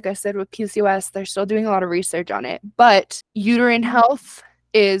small. Like I said, with PCOS, they're still doing a lot of research on it. But uterine health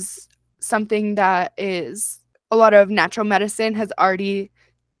is something that is a lot of natural medicine has already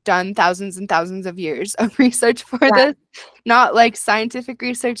done thousands and thousands of years of research for this. Not like scientific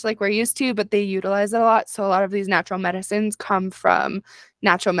research like we're used to, but they utilize it a lot. So a lot of these natural medicines come from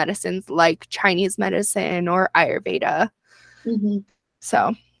natural medicines like Chinese medicine or Ayurveda.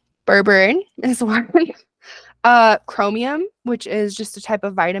 So berberine is one. Chromium, which is just a type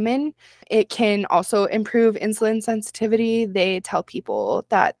of vitamin. It can also improve insulin sensitivity. They tell people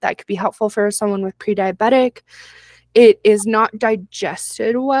that could be helpful for someone with pre-diabetic. It is not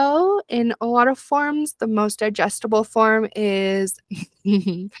digested well in a lot of forms. The most digestible form is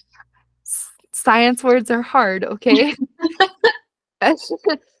science words are hard, okay?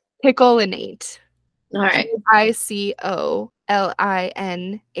 Picolinate. All right.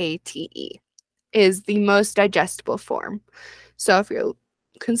 Picolinate is the most digestible form. So if you're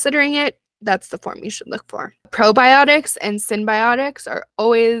considering it, that's the form you should look for. Probiotics and symbiotics are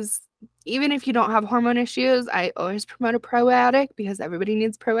always, even if you don't have hormone issues, I always promote a probiotic because everybody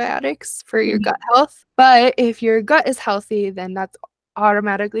needs probiotics for your gut health. But if your gut is healthy, then that's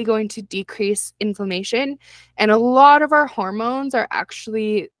automatically going to decrease inflammation. And a lot of our hormones are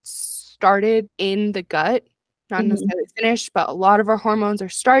actually started in the gut. Not necessarily finished, but a lot of our hormones are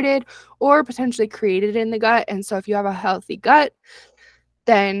started or potentially created in the gut. And so if you have a healthy gut,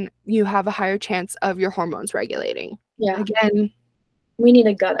 then you have a higher chance of your hormones regulating. Yeah. Again, we need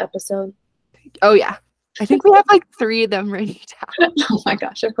a gut episode. Oh, yeah. I think we have like 3 of them ready down. Oh my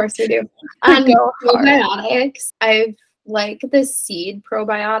gosh, of course we do. Probiotics, I've like the Seed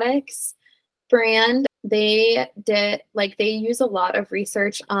Probiotics brand. They use a lot of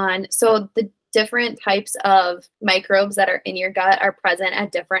research on, so the different types of microbes that are in your gut are present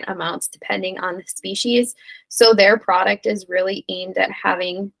at different amounts depending on the species. So their product is really aimed at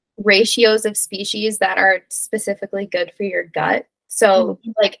having ratios of species that are specifically good for your gut. So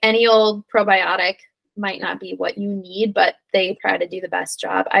like any old probiotic might not be what you need, but they try to do the best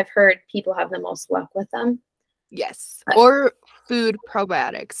job. I've heard people have the most luck with them. Yes. Or food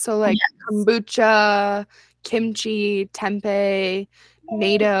probiotics. So like kombucha, kimchi, tempeh,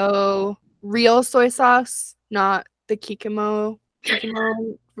 natto, real soy sauce, not the Kikimo soy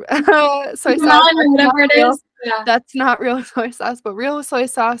sauce. Whatever it is. Yeah. That's not real soy sauce, but real soy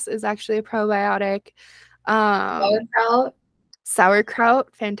sauce is actually a probiotic.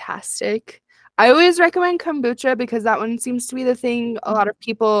 Sauerkraut, fantastic. I always recommend kombucha because that one seems to be the thing a lot of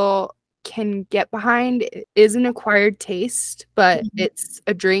people can get behind. It is an acquired taste, but it's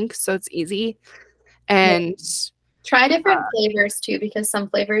a drink, so it's easy. And try different flavors too, because some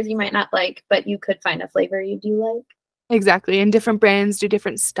flavors you might not like, but you could find a flavor you do like. Exactly. And different brands do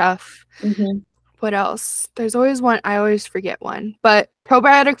different stuff. What else? There's always one. I always forget one. But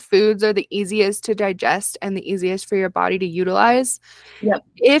probiotic foods are the easiest to digest and the easiest for your body to utilize. Yep.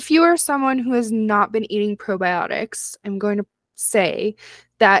 If you are someone who has not been eating probiotics, I'm going to say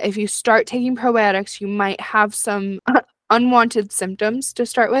that if you start taking probiotics, you might have some unwanted symptoms to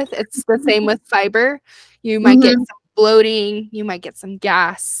start with. It's the same with fiber. You might get some bloating, you might get some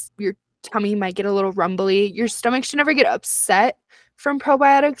gas, your tummy might get a little rumbly. Your stomach should never get upset from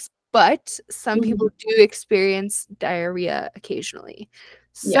probiotics, but some people do experience diarrhea occasionally.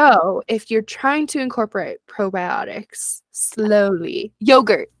 So if you're trying to incorporate probiotics slowly,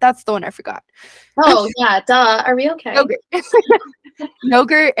 yogurt, that's the one I forgot. Oh, yeah, duh. Are we okay? Yogurt.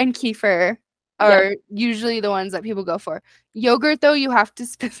 Yogurt and kefir are usually the ones that people go for. Yogurt, though, you have to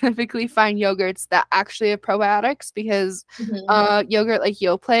specifically find yogurts that actually have probiotics because yogurt like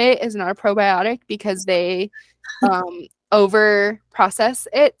Yoplait is not a probiotic because they over process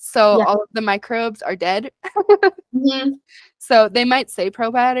it. So all of the microbes are dead. So they might say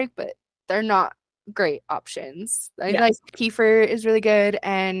probiotic, but they're not great options. Like kefir is really good,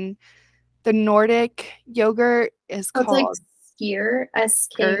 and the Nordic yogurt is called like Skyr,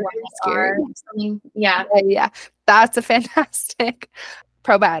 S-K-Y-R. Yeah. Yeah, that's a fantastic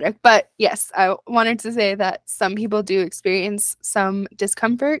probiotic. But yes, I wanted to say that some people do experience some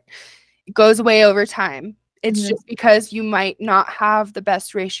discomfort. It goes away over time. It's just because you might not have the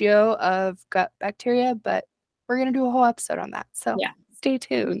best ratio of gut bacteria, but we're going to do a whole episode on that. So stay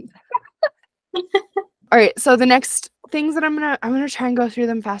tuned. All right, so the next things that I'm gonna try and go through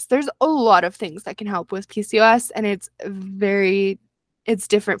them fast. There's a lot of things that can help with PCOS, and it's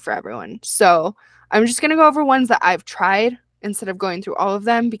different for everyone. So I'm just gonna go over ones that I've tried instead of going through all of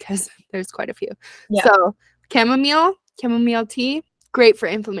them because there's quite a few. So chamomile tea, great for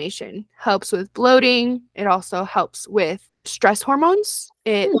inflammation, helps with bloating. It also helps with stress hormones.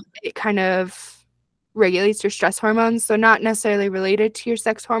 It kind of regulates your stress hormones, so not necessarily related to your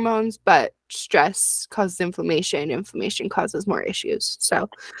sex hormones, but stress causes inflammation. Inflammation causes more issues. So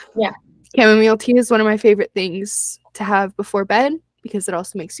chamomile tea is one of my favorite things to have before bed because it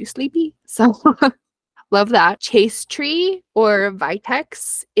also makes you sleepy. So love that. Chase tree or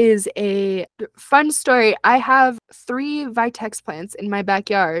Vitex is a fun story. I have 3 Vitex plants in my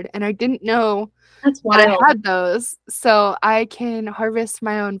backyard, and I didn't know that's wild. I had those, so I can harvest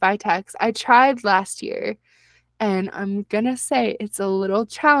my own Vitex. I tried last year, and I'm gonna say it's a little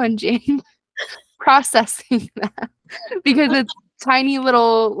challenging processing that because it's tiny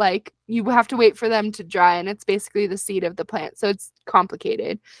little, like, you have to wait for them to dry, and it's basically the seed of the plant, so it's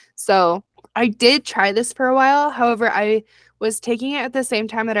complicated. So I did try this for a while. However, I was taking it at the same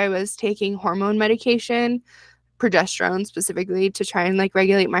time that I was taking hormone medication, progesterone specifically, to try and like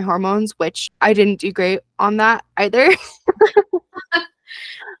regulate my hormones, which I didn't do great on that either.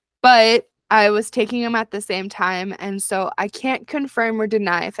 But I was taking them at the same time, and so I can't confirm or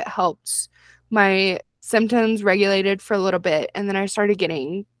deny if it helped my symptoms regulated for a little bit, and then I started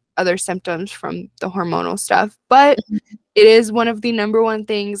getting other symptoms from the hormonal stuff. But it is one of the number one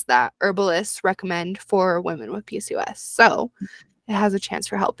things that herbalists recommend for women with PCOS, so it has a chance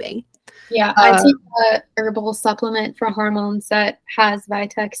for helping. Yeah, I take a herbal supplement for hormones that has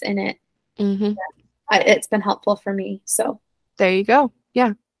Vitex in it. It's been helpful for me. So there you go.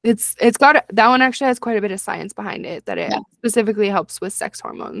 Yeah, it's got that one actually has quite a bit of science behind it that it specifically helps with sex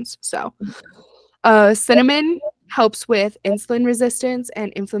hormones. So cinnamon helps with insulin resistance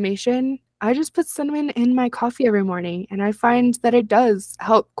and inflammation. I just put cinnamon in my coffee every morning, and I find that it does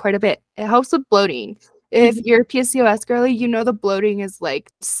help quite a bit. It helps with bloating. If you're a PCOS girly, you know the bloating is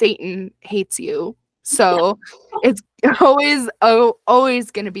like Satan hates you. So it's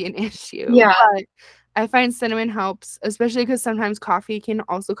always going to be an issue. Yeah. But I find cinnamon helps, especially because sometimes coffee can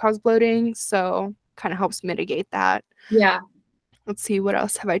also cause bloating. So kind of helps mitigate that. Yeah. Let's see, what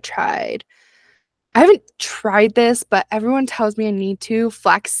else have I tried? I haven't tried this, but everyone tells me I need to.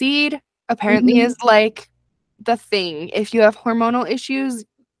 Flaxseed apparently is like the thing. If you have hormonal issues,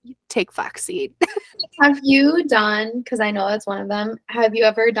 take flaxseed. Have you done, because I know that's one of them, have you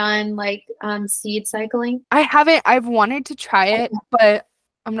ever done like seed cycling? I haven't. I've wanted to try it, but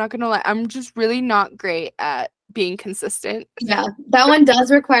I'm not gonna lie, I'm just really not great at being consistent. Yeah, that one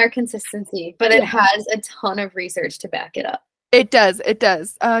does require consistency, but it has a ton of research to back it up. It does.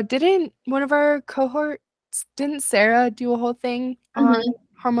 Didn't one of our cohorts, didn't Sarah do a whole thing on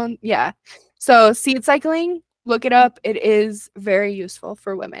hormone? Yeah. So seed cycling, look it up. It is very useful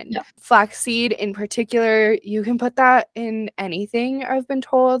for women. Yeah. Flaxseed in particular, you can put that in anything, I've been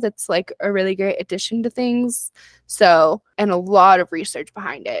told. It's like a really great addition to things. So, and a lot of research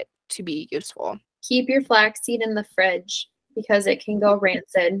behind it to be useful. Keep your flaxseed in the fridge because it can go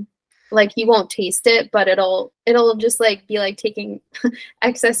rancid. like you won't taste it, but it'll just like be like taking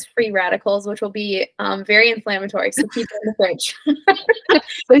excess free radicals, which will be very inflammatory. So keep it in the fridge.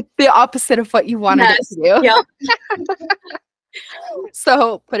 Like the opposite of what you wanted it to do. Yep.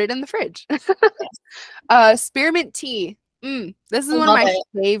 So put it in the fridge. Spearmint tea. This is one of my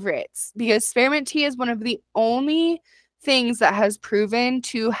favorites because spearmint tea is one of the only things that has proven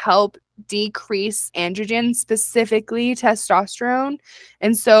to help decrease androgen, specifically testosterone.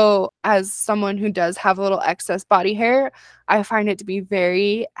 And so as someone who does have a little excess body hair, I find it to be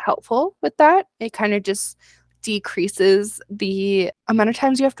very helpful with that. It kind of just decreases the amount of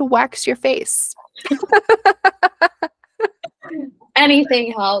times you have to wax your face.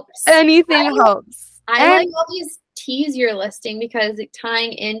 Anything helps. Anything helps. I like all these teas you're listing because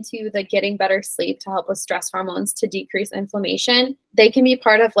tying into the getting better sleep to help with stress hormones to decrease inflammation, they can be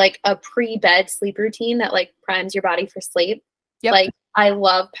part of like a pre-bed sleep routine that like primes your body for sleep. Yep. Like I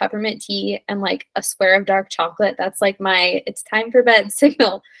love peppermint tea and like a square of dark chocolate. That's like my it's time for bed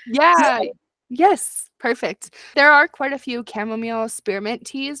signal. Yeah. Yes. Perfect. There are quite a few chamomile spearmint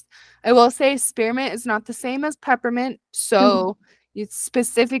teas. I will say spearmint is not the same as peppermint. So it's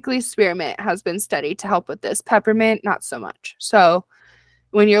specifically spearmint has been studied to help with this. Peppermint, not so much. So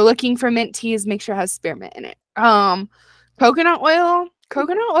when you're looking for mint teas, make sure it has spearmint in it. Coconut oil.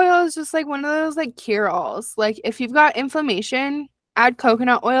 Coconut oil is just like one of those like cure-alls. Like if you've got inflammation, add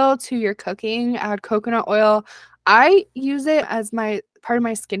coconut oil to your cooking. Add coconut oil. I use it as my part of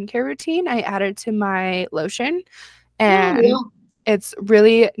my skincare routine. I add it to my lotion, and it's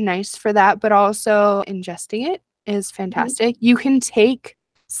really nice for that. But also ingesting it is fantastic. You can take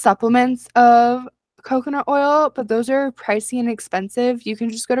supplements of coconut oil, but those are pricey and expensive. You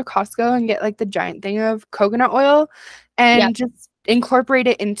can just go to Costco and get like the giant thing of coconut oil and just incorporate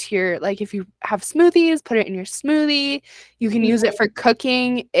it into your, like if you have smoothies, put it in your smoothie. You can use it for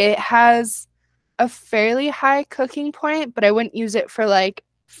cooking. It has a fairly high cooking point, but I wouldn't use it for like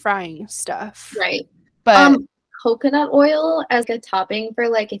frying stuff. Right. But coconut oil as a topping for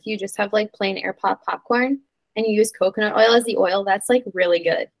like if you just have like plain air pop popcorn and you use coconut oil as the oil, that's like really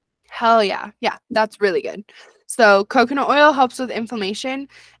good. Hell yeah. Yeah, that's really good. So coconut oil helps with inflammation,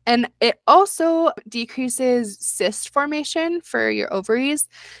 and it also decreases cyst formation for your ovaries.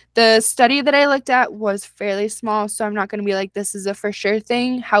 The study that I looked at was fairly small, so I'm not going to be like, this is a for sure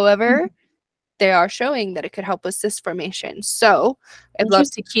thing. However, they are showing that it could help with cyst formation. So I'd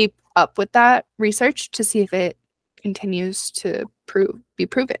love to keep up with that research to see if it continues to be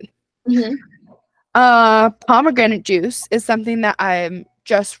proven. Pomegranate juice is something that I'm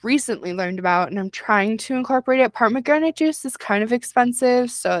just recently learned about, and I'm trying to incorporate it. Pomegranate juice is kind of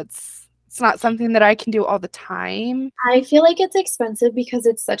expensive, so it's not something that I can do all the time. I feel like it's expensive because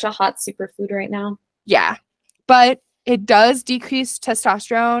it's such a hot superfood right now. Yeah, but it does decrease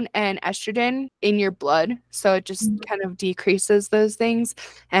testosterone and estrogen in your blood, so it just kind of decreases those things,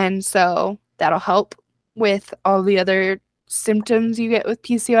 and so that'll help with all the other symptoms you get with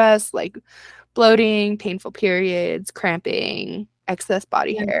PCOS, like bloating, painful periods, cramping, excess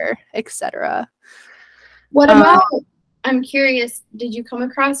body hair, etc. What about, I'm curious, did you come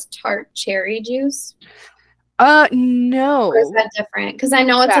across tart cherry juice? No. Or is that different? Because I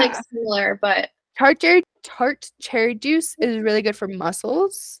know it's like similar, but tart cherry juice is really good for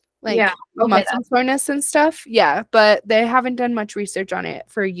muscles, like muscle soreness and stuff. Yeah, but they haven't done much research on it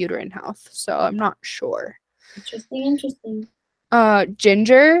for uterine health, so I'm not sure. Interesting.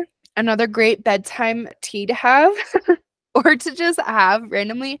 Ginger, another great bedtime tea to have or to just have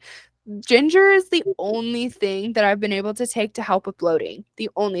randomly. Ginger is the only thing that I've been able to take to help with bloating. The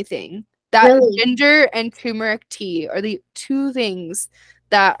only thing. That ginger and turmeric tea are the two things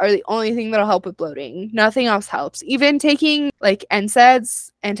that are the only thing that'll help with bloating. Nothing else helps. Even taking like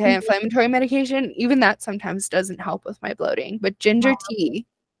NSAIDs, anti-inflammatory medication, even that sometimes doesn't help with my bloating. But ginger tea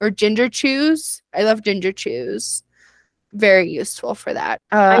or ginger chews, I love ginger chews. Very useful for that.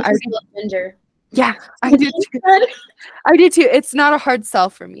 I love ginger. Yeah, I do too. I do too. It's not a hard sell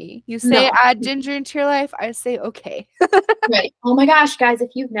for me. You say add ginger into your life, I say okay. Right. Oh my gosh, guys, if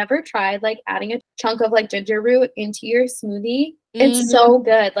you've never tried like adding a chunk of like ginger root into your smoothie, it's so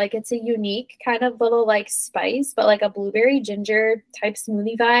good. Like it's a unique kind of little like spice, but like a blueberry ginger type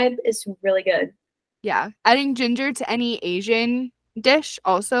smoothie vibe is really good. Yeah. Adding ginger to any Asian dish,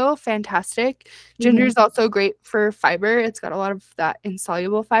 also fantastic. Ginger is also great for fiber. It's got a lot of that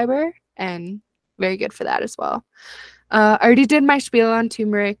insoluble fiber and very good for that as well. I already did my spiel on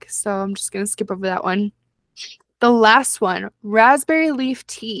turmeric, so I'm just going to skip over that one. The last one, raspberry leaf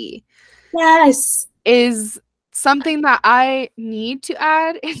tea. Yes. Is something that I need to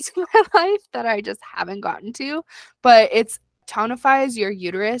add into my life that I just haven't gotten to, but it's tonifies your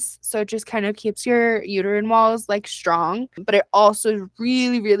uterus, so it just kind of keeps your uterine walls like strong, but it also is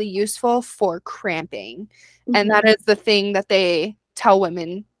really, really useful for cramping. And that is the thing that they tell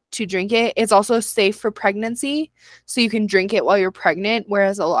women to drink it. It's also safe for pregnancy, so you can drink it while you're pregnant,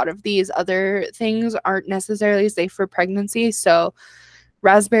 whereas a lot of these other things aren't necessarily safe for pregnancy. So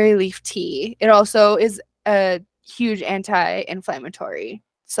raspberry leaf tea, it also is a huge anti-inflammatory.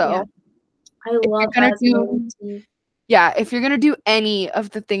 So I love raspberry tea. Yeah, if you're going to do any of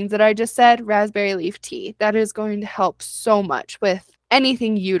the things that I just said, raspberry leaf tea, that is going to help so much with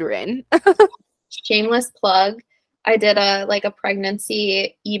anything uterine. Shameless plug. I did a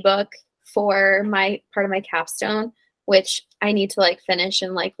pregnancy ebook for my part of my capstone, which I need to like finish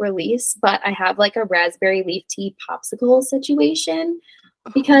and like release, but I have like a raspberry leaf tea popsicle situation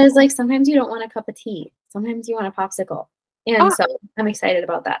because like sometimes you don't want a cup of tea. Sometimes you want a popsicle. And so I'm excited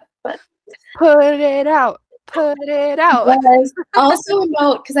about that. But put it out. Put it out. Yes. Also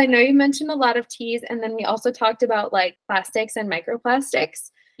note, because I know you mentioned a lot of teas, and then we also talked about like plastics and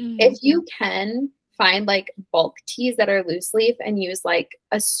microplastics. If you can find like bulk teas that are loose leaf and use like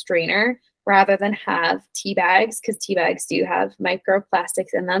a strainer rather than have tea bags, because tea bags do have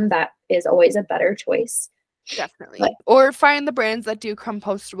microplastics in them, that is always a better choice. Definitely. Or find the brands that do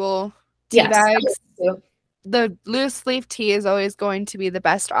compostable tea bags. The loose leaf tea is always going to be the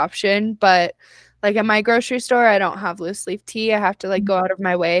best option, but like at my grocery store, I don't have loose leaf tea. I have to like go out of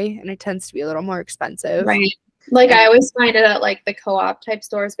my way, and it tends to be a little more expensive. Right. Like I always find it at like the co-op type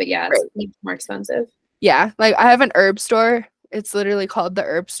stores, but yeah, it's more expensive. Yeah. Like I have an herb store. It's literally called the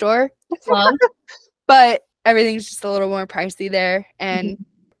herb store. Love. But everything's just a little more pricey there. And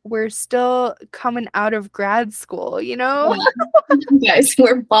we're still coming out of grad school, you know? Guys,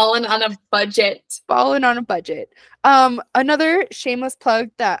 we're balling on a budget. Balling on a budget. Another shameless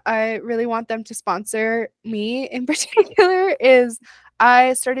plug that I really want them to sponsor me in particular is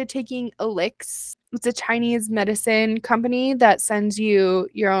I started taking Elix. It's a Chinese medicine company that sends you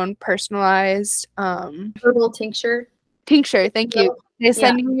your own personalized herbal tincture. Tincture, thank you. They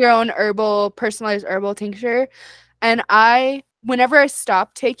send you your own personalized herbal tincture. And whenever I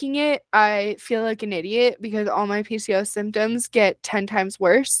stop taking it, I feel like an idiot because all my PCOS symptoms get 10 times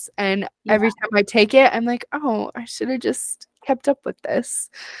worse. And every time I take it, I'm like, oh, I should have just kept up with this.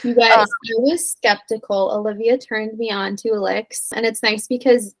 You guys, I was skeptical. Olivia turned me on to Elix, and it's nice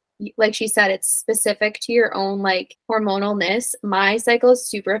because like she said, it's specific to your own like hormonalness. My cycle is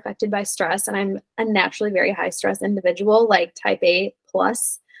super affected by stress, and I'm a naturally very high stress individual, like type A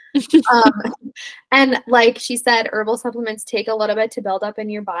plus. And like she said, herbal supplements take a little bit to build up in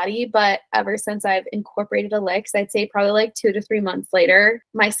your body, but ever since I've incorporated Elix, I'd say probably like 2 to 3 months later,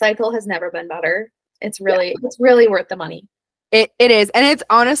 my cycle has never been better. It's really worth the money. It is, and it's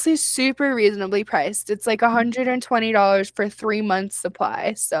honestly super reasonably priced. It's like $120 for 3 months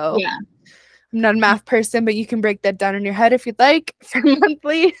supply. So yeah, I'm not a math person, but you can break that down in your head if you'd like for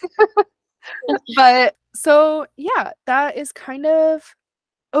monthly. But so yeah, that is kind of.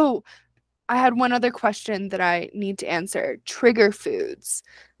 Oh, I had one other question that I need to answer. Trigger foods,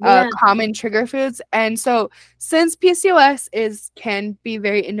 common trigger foods. And so since PCOS can be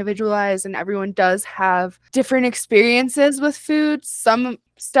very individualized and everyone does have different experiences with food, some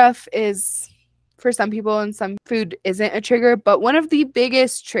stuff is for some people and some food isn't a trigger. But one of the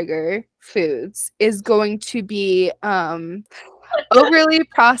biggest trigger foods is going to be overly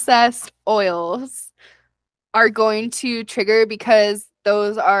processed oils are going to trigger because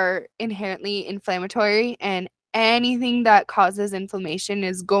those are inherently inflammatory, and anything that causes inflammation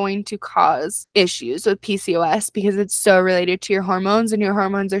is going to cause issues with PCOS because it's so related to your hormones, and your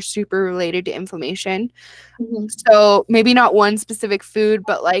hormones are super related to inflammation. So maybe not one specific food,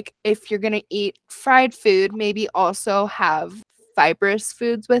 but like if you're going to eat fried food, maybe also have fibrous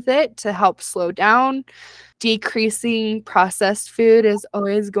foods with it to help slow down. Decreasing processed food is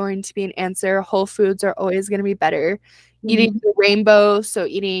always going to be an answer. Whole foods are always going to be better. Eating the rainbow, so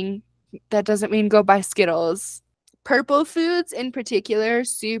that doesn't mean go buy Skittles. Purple foods in particular,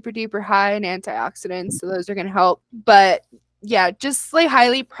 super duper high in antioxidants, so those are going to help. But yeah, just like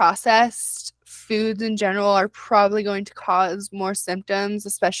highly processed foods in general are probably going to cause more symptoms,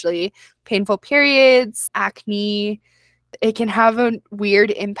 especially painful periods, acne. It can have a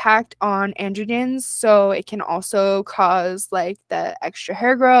weird impact on androgens, so it can also cause like the extra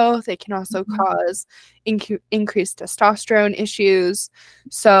hair growth. It can also cause increased testosterone issues.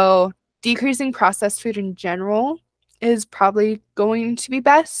 So decreasing processed food in general is probably going to be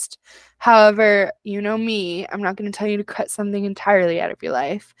best. However, you know me, I'm not going to tell you to cut something entirely out of your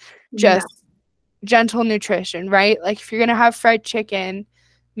life. Just gentle nutrition, right? Like if you're going to have fried chicken,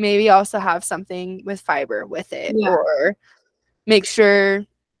 maybe also have something with fiber with it, or make sure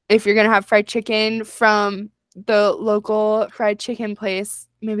if you're going to have fried chicken from the local fried chicken place,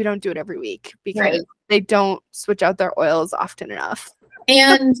 maybe don't do it every week because they don't switch out their oils often enough.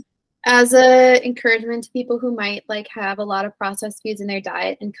 And as a encouragement to people who might like have a lot of processed foods in their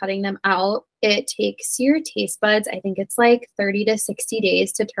diet and cutting them out, it takes your taste buds, I think it's like 30 to 60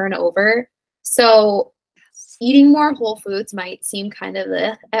 days to turn over. So eating more whole foods might seem kind of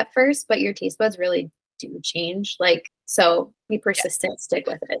at first, but your taste buds really do change. Like, so be persistent, stick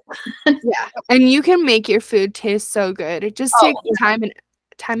with it. Yeah. And you can make your food taste so good. It just takes time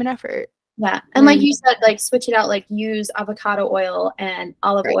and effort. Yeah. And like you said, like switch it out, like use avocado oil and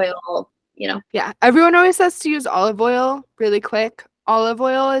olive oil, you know. Yeah. Everyone always says to use olive oil really quick. Olive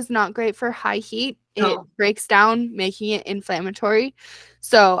oil is not great for high heat. It breaks down, making it inflammatory.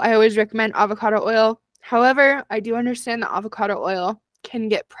 So I always recommend avocado oil. However, I do understand that avocado oil can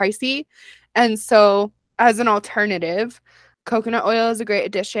get pricey. And so as an alternative, coconut oil is a great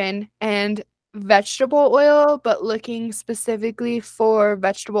addition, and vegetable oil, but looking specifically for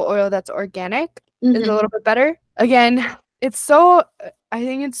vegetable oil that's organic is a little bit better. Again, I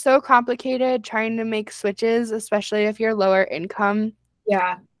think it's so complicated trying to make switches, especially if you're lower income.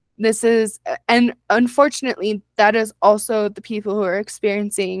 Yeah. And unfortunately, that is also the people who are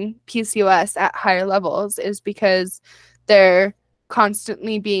experiencing PCOS at higher levels, is because they're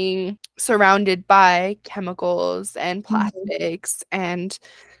constantly being surrounded by chemicals and plastics and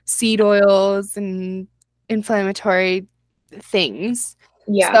seed oils and inflammatory things.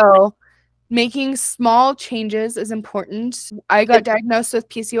 Yeah. So making small changes is important. I got diagnosed with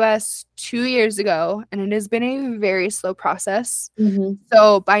PCOS 2 years ago, and it has been a very slow process.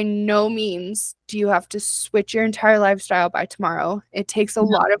 So by no means do you have to switch your entire lifestyle by tomorrow. It takes a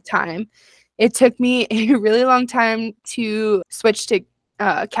lot of time. It took me a really long time to switch to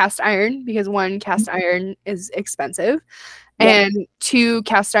cast iron because one, cast iron is expensive, and two,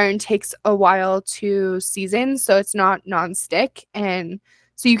 cast iron takes a while to season, so it's not nonstick, and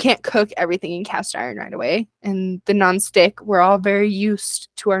so you can't cook everything in cast iron right away. And the nonstick, we're all very used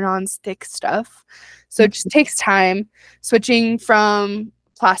to our nonstick stuff, so it just takes time. Switching from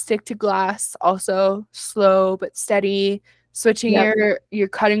plastic to glass, also slow but steady. Switching your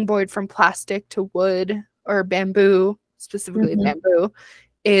cutting board from plastic to wood or bamboo, specifically bamboo,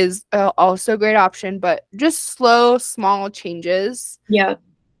 is also a great option, but just slow, small changes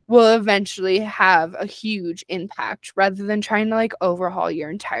will eventually have a huge impact rather than trying to like overhaul your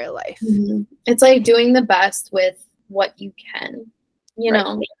entire life. It's like doing the best with what you can, you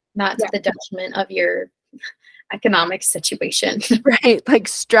know, not to the detriment of your economic situation. Right. Like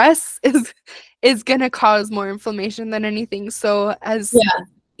stress is going to cause more inflammation than anything. So as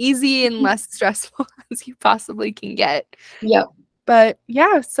easy and less stressful as you possibly can get. But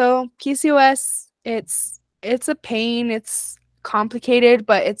yeah, so PCOS, it's a pain, it's complicated,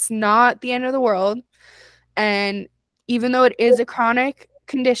 but it's not the end of the world. And even though it is a chronic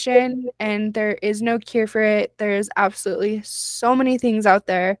condition and there is no cure for it, there's absolutely so many things out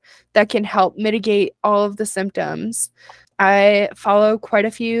there that can help mitigate all of the symptoms. I follow quite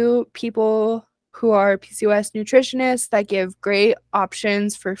a few people who are PCOS nutritionists that give great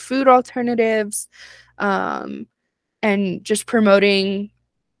options for food alternatives, and just promoting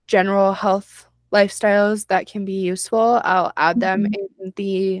general health lifestyles that can be useful. I'll add them in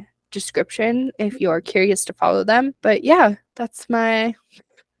the description if you're curious to follow them. But yeah, that's my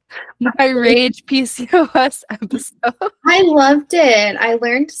rage PCOS episode. I loved it. I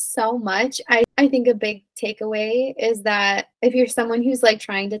learned so much. I think a big takeaway is that if you're someone who's like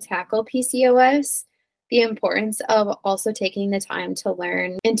trying to tackle PCOS, the importance of also taking the time to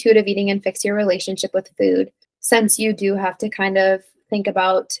learn intuitive eating and fix your relationship with food, since you do have to kind of think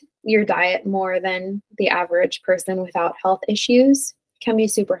about your diet more than the average person without health issues, can be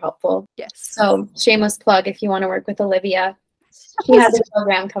super helpful. Yes. So shameless plug if you want to work with Olivia. She has a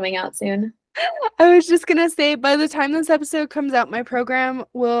program coming out soon. I was just going to say, by the time this episode comes out, my program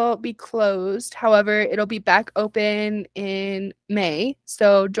will be closed. However, it'll be back open in May.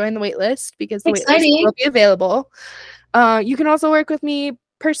 So join the wait list because the wait list will be available. You can also work with me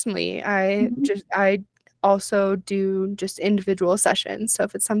personally. I also do just individual sessions. So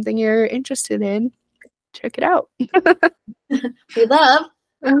if it's something you're interested in, check it out. We love.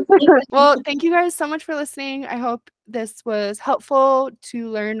 Well, thank you guys so much for listening. I hope this was helpful to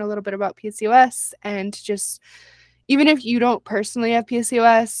learn a little bit about PCOS, and just, even if you don't personally have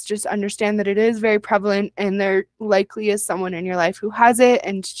PCOS, just understand that it is very prevalent and there likely is someone in your life who has it,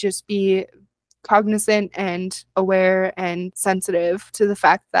 and to just be cognizant and aware and sensitive to the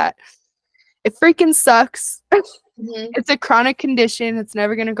fact that It freaking sucks. Mm-hmm. It's a chronic condition. It's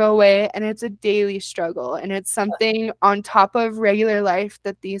never going to go away. And it's a daily struggle. And it's something on top of regular life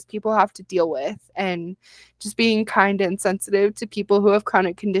that these people have to deal with. And just being kind and sensitive to people who have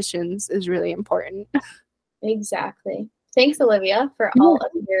chronic conditions is really important. Exactly. Thanks, Olivia, for all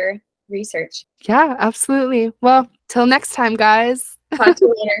of your research. Yeah, absolutely. Well, till next time, guys. Talk to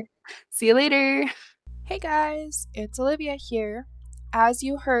you later. See you later. Hey guys, it's Olivia here. As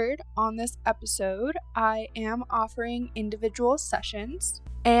you heard on this episode, I am offering individual sessions.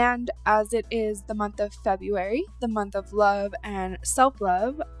 And as it is the month of February, the month of love and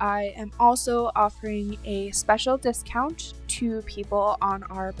self-love, I am also offering a special discount to people on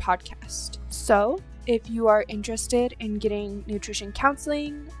our podcast. So, if you are interested in getting nutrition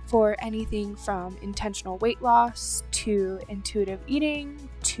counseling for anything from intentional weight loss to intuitive eating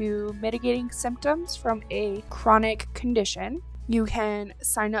to mitigating symptoms from a chronic condition, you can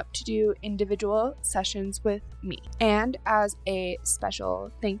sign up to do individual sessions with me. And as a special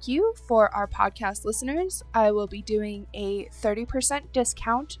thank you for our podcast listeners, I will be doing a 30%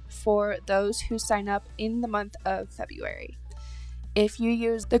 discount for those who sign up in the month of February. If you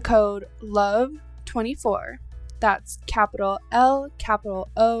use the code LOVE24, that's capital L, capital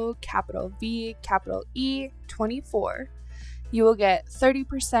O, capital V, capital E, 24, you will get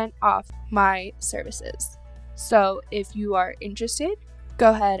 30% off my services. So if you are interested,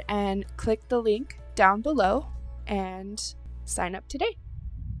 go ahead and click the link down below and sign up today.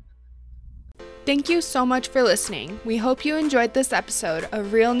 Thank you so much for listening. We hope you enjoyed this episode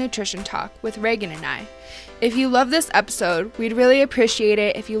of Real Nutrition Talk with Reagan and I. If you love this episode, we'd really appreciate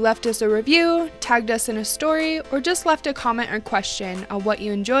it if you left us a review, tagged us in a story, or just left a comment or question on what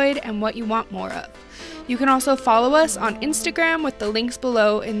you enjoyed and what you want more of. You can also follow us on Instagram with the links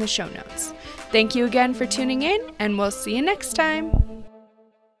below in the show notes. Thank you again for tuning in, and we'll see you next time.